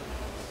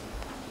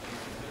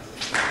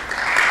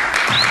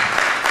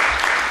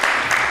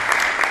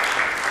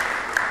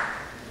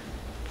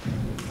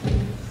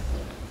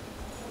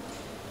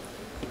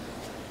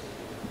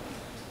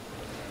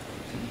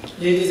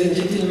 Ladies and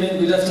gentlemen,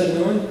 good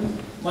afternoon.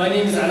 My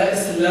name is Ala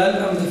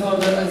Istilal. I'm the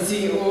founder and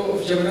CEO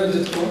of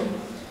Jamalun.com.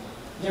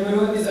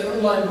 Jamalun is an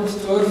online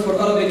bookstore for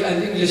Arabic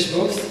and English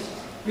books.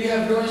 We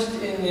have launched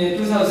in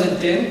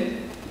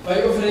 2010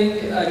 by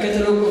offering a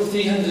catalog of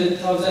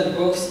 300,000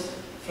 books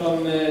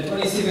from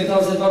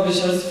 27,000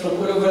 publishers from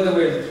all over the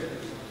world.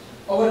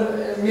 Our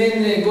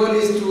main goal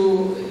is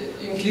to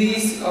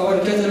increase our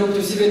catalog to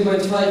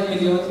 7.5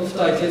 million of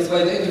titles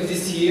by the end of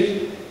this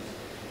year.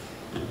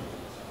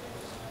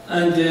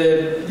 And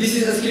this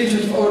is a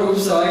screenshot of our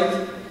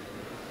website.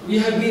 We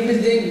have been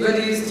building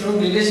very strong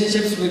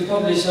relationships with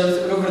publishers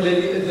all over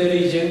the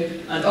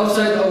region and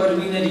outside our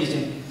MENA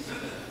region.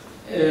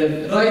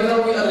 Right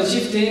now we are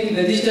shifting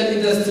the digital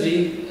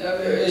industry,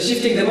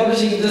 shifting the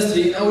publishing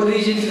industry in our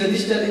region to the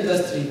digital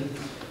industry.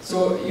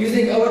 So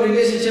using our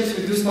relationships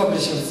with those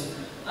publishers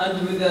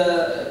and with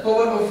the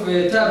power of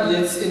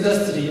tablets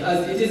industry,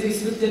 as it is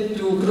expected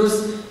to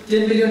cross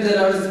 $10 billion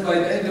by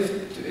the end of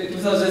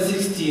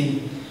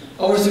 2016.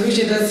 Our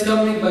solution that's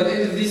coming by the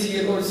end of this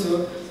year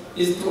also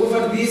is to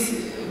offer these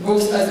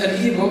books as an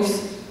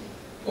e-books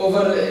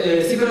over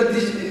several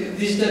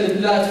digital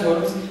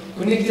platforms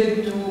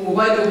connected to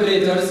mobile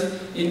operators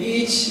in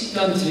each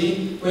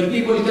country where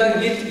people can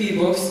get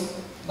e-books,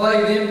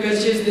 buy them,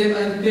 purchase them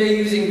and pay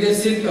using their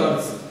SIM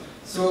cards.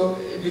 So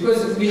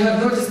because we have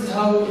noticed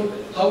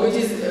how it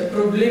is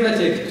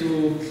problematic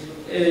to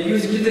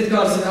use credit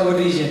cards in our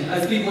region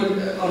as people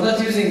are not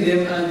using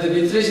them and the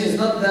penetration is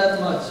not that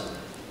much.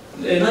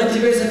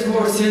 90% of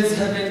our sales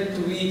happen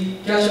to be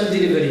cash on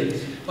delivery.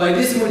 By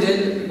this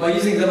model, by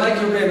using the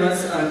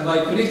micropayments and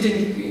by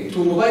connecting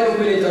to mobile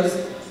operators,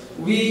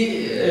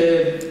 we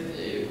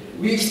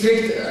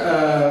expect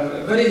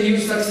very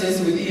huge success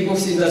with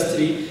e-books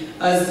industry.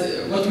 As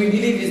what we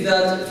believe is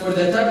that for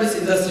the tablets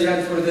industry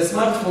and for the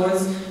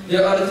smartphones,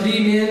 there are three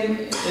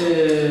main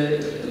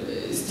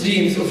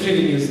streams of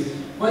revenues.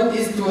 One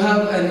is to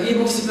have an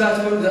e-books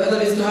platform, the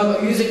other is to have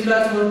a music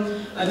platform,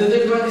 and the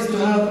third one is to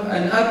have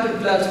an app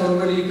platform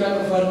where you can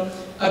offer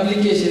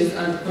applications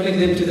and connect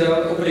them to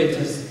the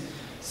operators.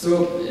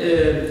 So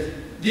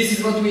this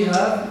is what we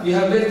have. We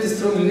have built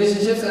strong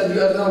relationships and we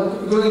are now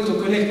going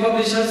to connect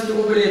publishers to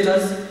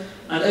operators.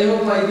 And I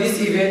hope by this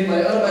event,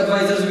 by our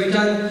advisors, we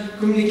can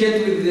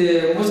communicate with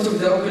most of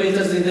the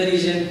operators in the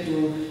region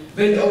to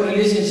build our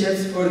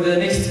relationships for the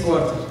next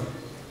quarter.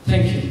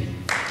 Thank you.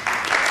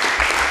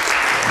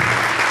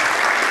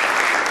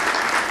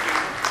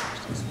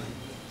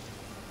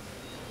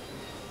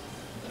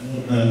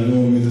 I don't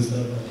know where to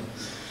start.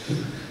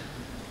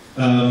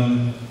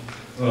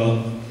 Well,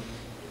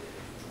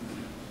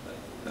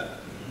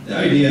 the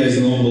idea is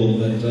novel,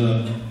 but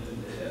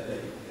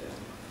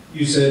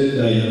you said,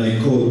 and I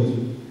quote,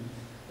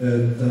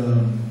 that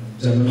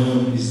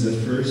Jamalun is the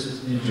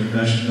first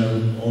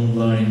international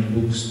online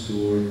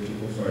bookstore to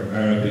offer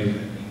Arabic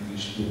and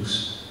English books.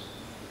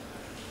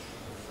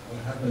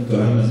 What happened to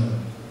Amazon?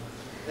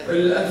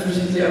 Well,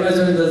 unfortunately,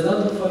 Amazon does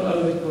not offer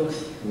Arabic books.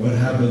 What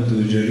happened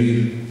to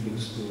Jarir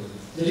bookstore?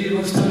 Jarir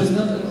bookstore is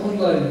not an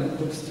online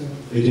bookstore.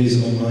 It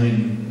is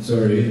online,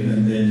 sorry,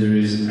 and then there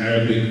is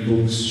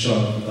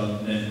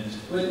arabicbookshop.net.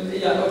 Well,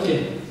 yeah,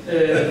 okay.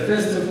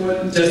 First of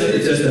all,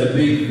 just a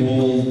big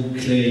bold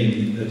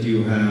claim that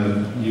you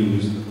have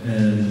used.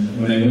 And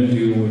when I went to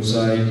your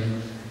website,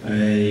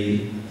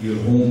 your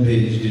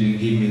homepage didn't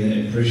give me the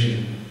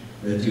impression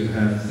that you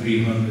have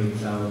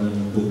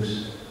 300,000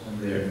 books on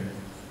there.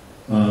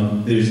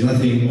 There's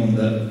nothing on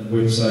that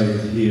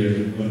website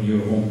here on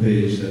your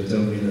homepage that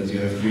tells me that you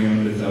have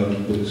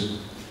 300,000 books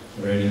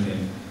or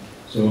anything.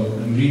 So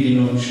I'm really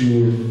not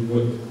sure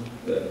what.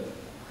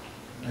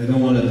 I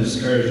don't want to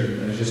discourage it.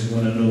 I just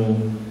want to know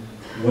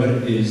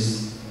what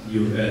is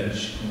your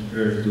edge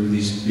compared to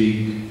these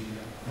big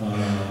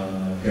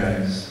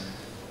guys.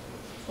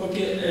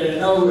 Okay,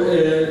 now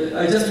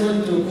I just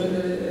want to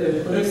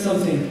correct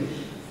something.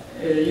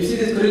 You said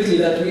it correctly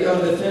that we are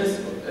the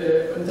first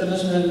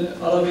international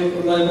Arabic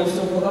online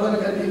bookstore for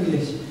Arabic and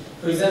English.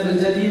 For example,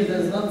 Jalil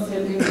does not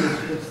sell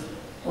English books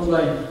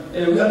online.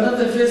 We are not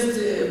the first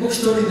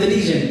bookstore in the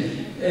region.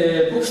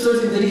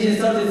 Bookstores in the region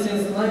started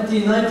since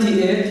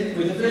 1998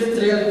 with the first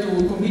trial to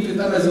compete with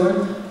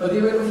Amazon, but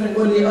they were offering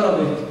only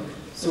Arabic.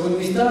 So when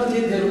we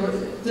started,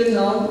 till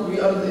now, we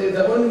are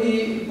the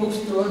only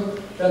bookstore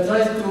that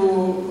tries to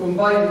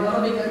combine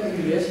Arabic and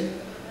English.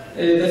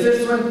 The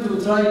first one to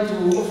try to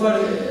offer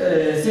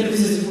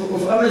services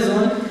of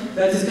Amazon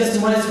that is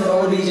customized for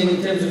our region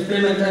in terms of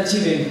payment and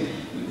shipping.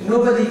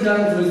 Nobody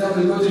can, for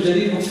example, go to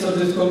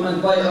jalilbookstore.com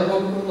and buy a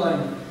book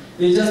online.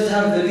 They just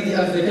have the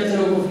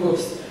catalog of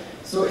books.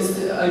 So it's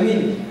a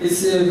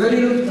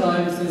very long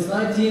time, since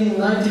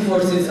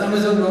 1994, since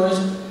Amazon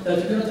launched, that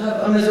we do not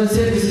have Amazon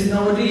services in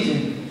our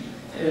region.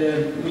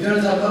 We do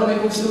not have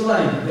Arabic books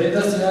online. The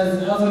industry has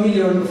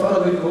 500,000 of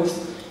Arabic books.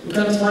 You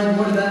can't find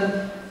more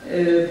than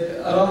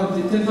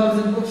around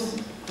 10,000 books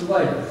to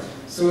buy.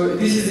 So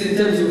this is in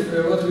terms of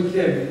what we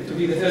claim to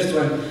be the first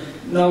one.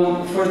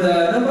 Now, for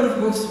the number of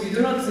books, we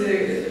do not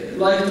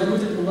like to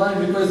put it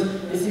online because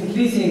it's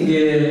increasing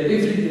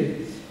every day.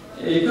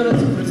 You cannot,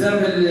 for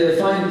example,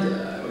 find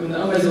on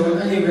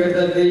Amazon anywhere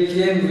that they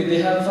claim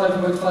they have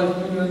 5.5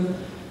 million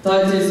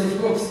titles of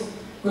books.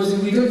 Because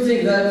we don't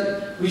think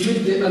that we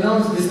should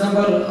announce this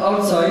number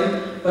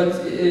outside,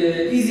 but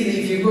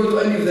easily if you go to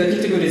any of the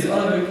categories,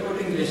 Arabic or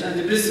English,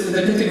 and press on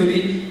the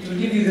category, it will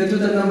give you the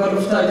total number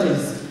of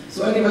titles.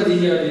 So anybody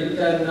here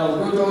can now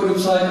go to our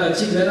website and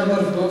check the number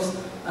of books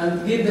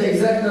and get the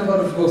exact number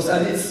of books,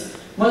 and it's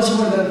much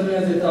more than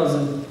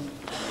 300,000.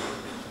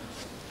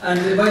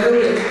 And by the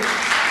way,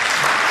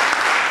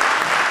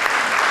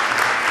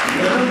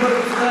 the number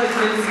of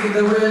titles in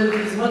the world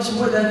is much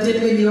more than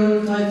 10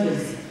 million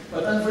titles.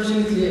 But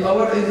unfortunately,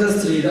 our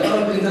industry, the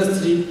Arab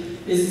industry,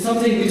 is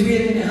something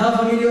between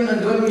 500,000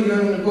 and 1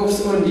 million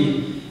books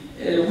only.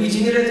 We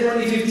generate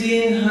only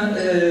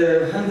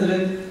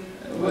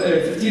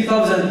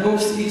 15,000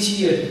 books each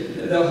year,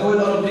 the whole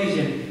Arab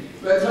region.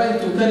 We are trying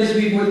to encourage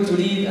people to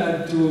read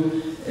and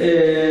to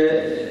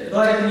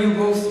write new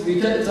books. We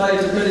try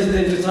to encourage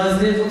them to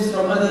translate books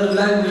from other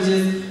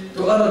languages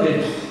to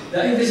Arabic.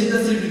 The English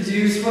industry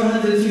produces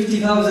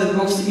 450,000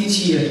 books each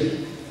year.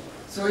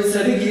 So it's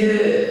a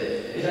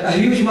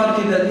huge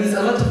market that needs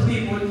a lot of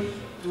people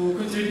to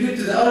contribute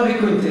to the Arabic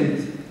content.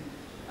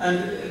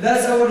 And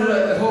that's our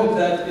hope,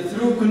 that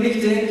through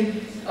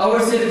connecting our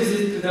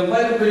services to the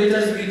mobile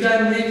operators, we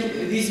can make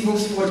these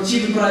books for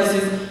cheap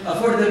prices,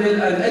 affordable,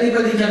 and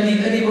anybody can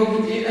read any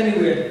book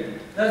anywhere.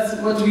 That's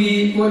what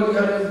we are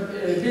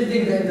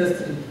building the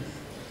industry.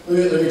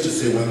 Let me just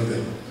say one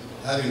thing.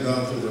 Having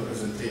gone through the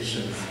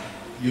presentations,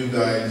 you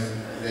guys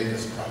make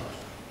us proud.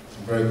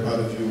 I'm very proud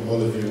of you,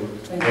 all of you,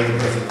 for the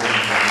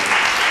presentation.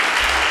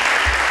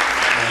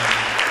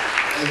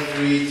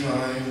 Every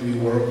time we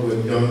work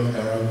with young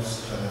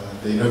Arabs,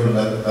 they never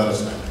let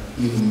us down,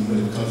 even when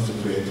it comes to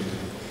creativity.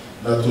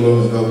 Not too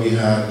long ago, we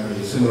had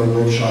a similar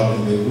workshop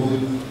in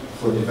Beirut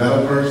for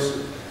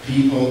developers.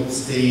 People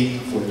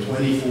stayed for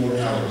 24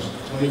 hours,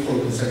 24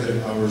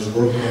 consecutive hours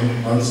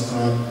working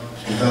non-stop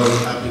to develop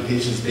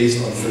applications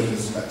based on certain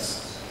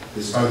specs.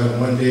 They started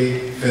one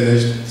day,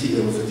 finished,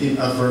 it was a team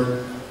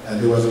effort, and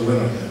there was a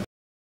winner here.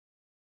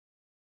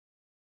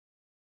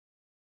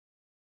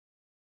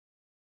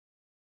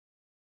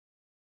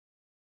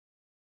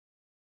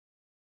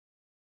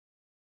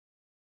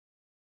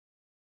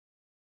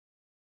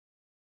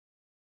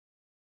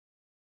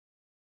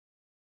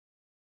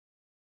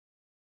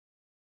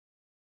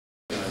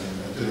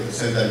 To the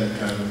extent that you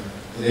can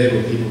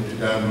enable people to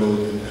download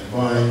and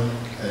buy,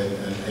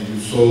 and you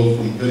solve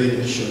the billing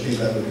issue, I think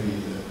that would be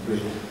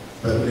great.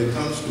 But when it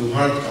comes to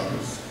hard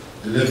copies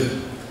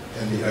delivered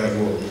in the Arab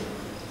world,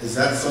 is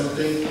that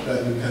something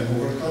that you can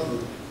overcome?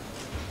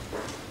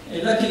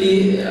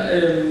 Luckily,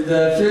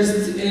 the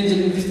first angel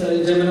investor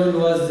in Lebanon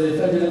was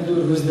Ferdinand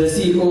Dur, who is the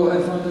CEO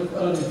and founder of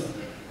Aramis.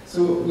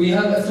 So we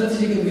have a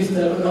strategic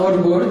investor on our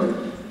board.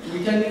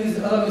 We can use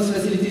Aramis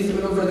facilities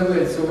all over the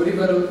world. So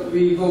wherever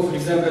we go, for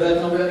example, right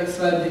now we are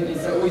expanding in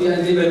Saudi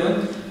and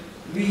Lebanon,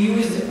 we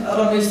use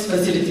Aramis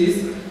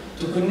facilities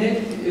to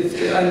connect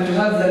and to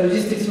have the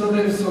logistics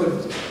problem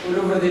solved all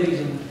over the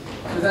region.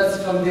 So that's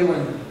from day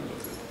one.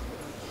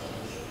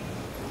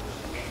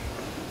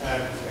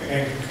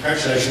 Again,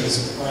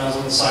 congratulations. When I was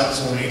on the site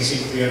this morning, it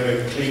seemed to be a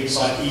very clean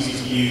site, easy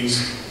to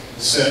use.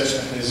 The search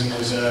mechanism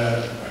was, I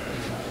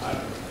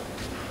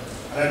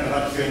don't know,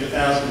 about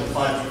 300,000 or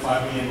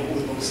 5.5 million, but all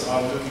the books that I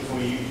was looking for,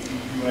 you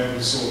were able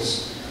to source.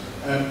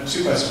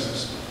 Two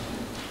questions.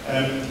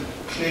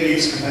 Clearly,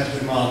 it's a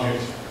competitive market.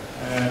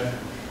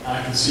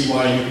 I can see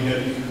why you can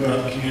build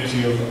up a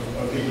community of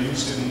people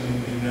interested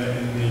in the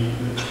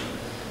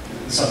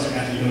subject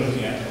matter you're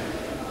looking at.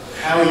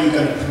 How are you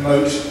going to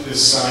promote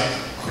this site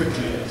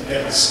quickly to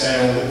get the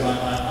scale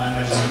that I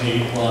imagine you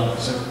need? One,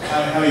 so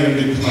how are you going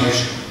to do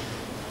promotion?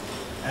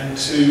 And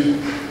two,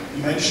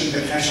 you mentioned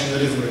the cash on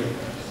delivery.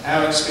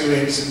 Our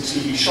experience in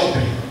TV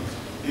shopping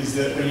is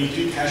that when you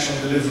do cash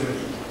on delivery,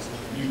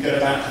 you get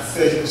about a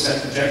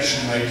 30%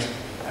 rejection rate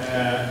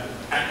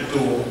at the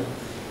door?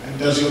 And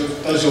does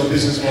your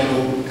business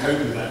model cope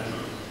with that?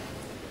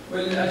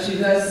 Well, actually,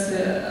 that's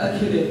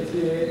accurate,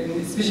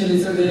 especially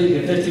in Saudi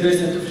Arabia,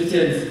 30% of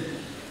returns.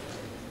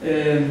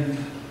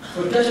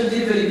 For cash on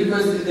delivery,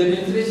 because the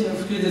penetration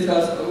of credit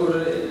cards, or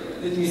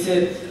let me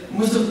say,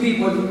 most of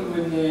people,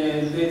 when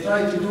they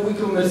try to do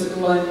e-commerce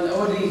online in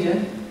our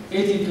region,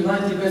 80 to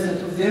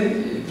 90% of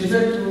them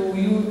prefer to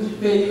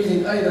pay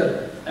using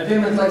either a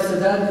payment like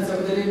Sadat in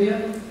Saudi Arabia,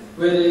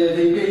 where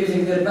they pay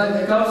using their bank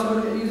accounts,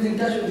 or using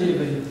cash on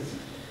delivery.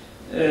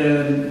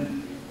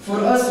 For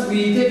us,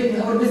 we take it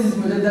in our business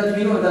model that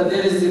we know that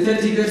there is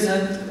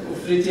 30%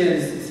 of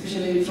returns,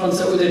 especially from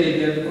Saudi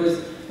Arabia,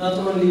 because not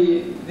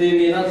only they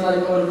may not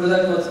like our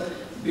product, but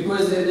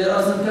because there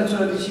are some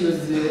cultural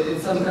issues in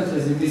some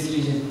countries in this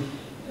region.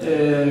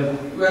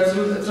 We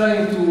are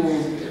trying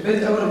to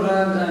build our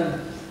brand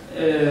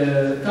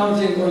and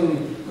counting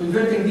on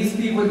converting these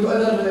people to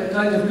other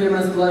kind of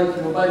payments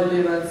like mobile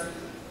payments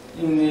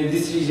in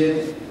this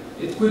region.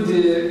 It could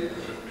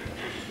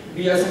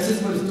be a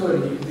successful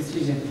story in this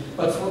region.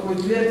 But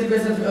with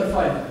 30% we are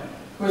fine.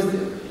 Because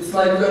it's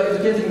like we are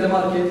educating the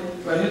market,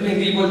 we are helping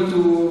people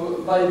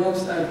to buy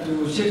books and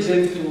to ship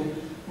them to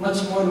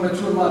much more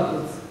mature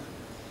markets.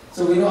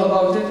 So we know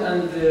about it,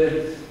 and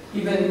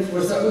even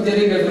for Saudi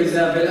Arabia, for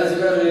example, as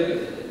we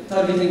are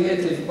targeting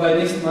it by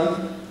next month,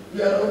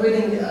 we are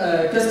opening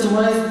a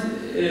customized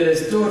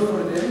store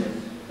for them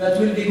that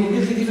will be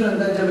completely different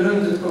than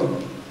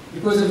Jabaloni.com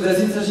because of the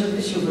censorship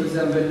issue, for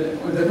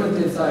example, on the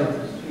content side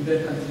in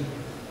their country.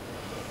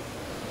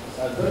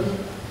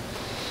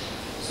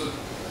 So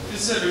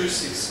this is a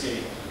logistics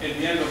scale. At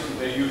the end of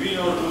the day, you win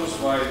or lose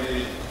by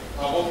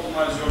how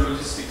optimize your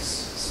logistics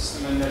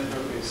system and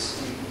network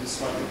is in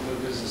this particular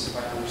business, if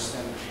I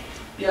understand.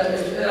 Yeah,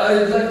 I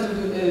would like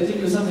to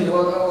tell you something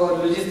about our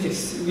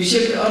logistics. We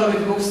ship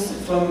Arabic books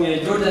from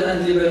Jordan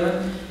and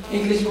Lebanon,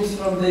 English books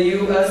from the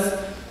US,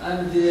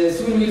 and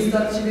soon we'll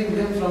start shipping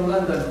them from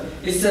London.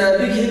 It's a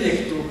big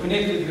headache to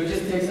connect with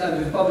logistics and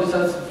with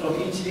publishers from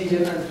each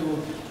region and to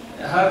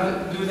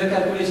do the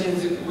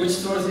calculations which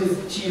source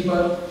is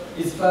cheaper,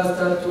 is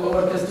faster to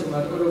our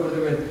customers all over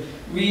the world.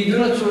 We do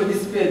not show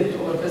this speed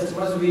to our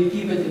customers, we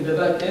keep it in the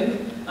back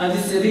end, and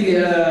it's really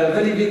a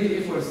very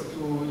big effort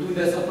to do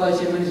the supply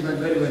chain management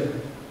very well.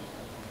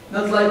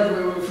 Not like,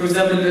 for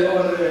example,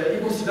 our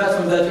ebooks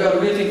platform that we are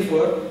waiting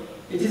for.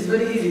 It is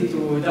very easy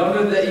to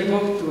download the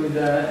ebook to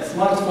the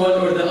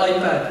smartphone or the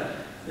iPad.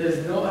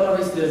 There's no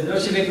Arabic, there's no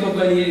shipping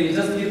company, you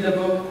just get the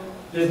book,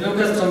 there's no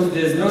customs,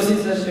 there's no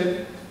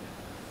censorship.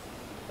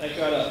 Thank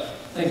you, Ala.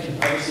 Thank you.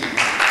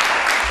 Abbassi.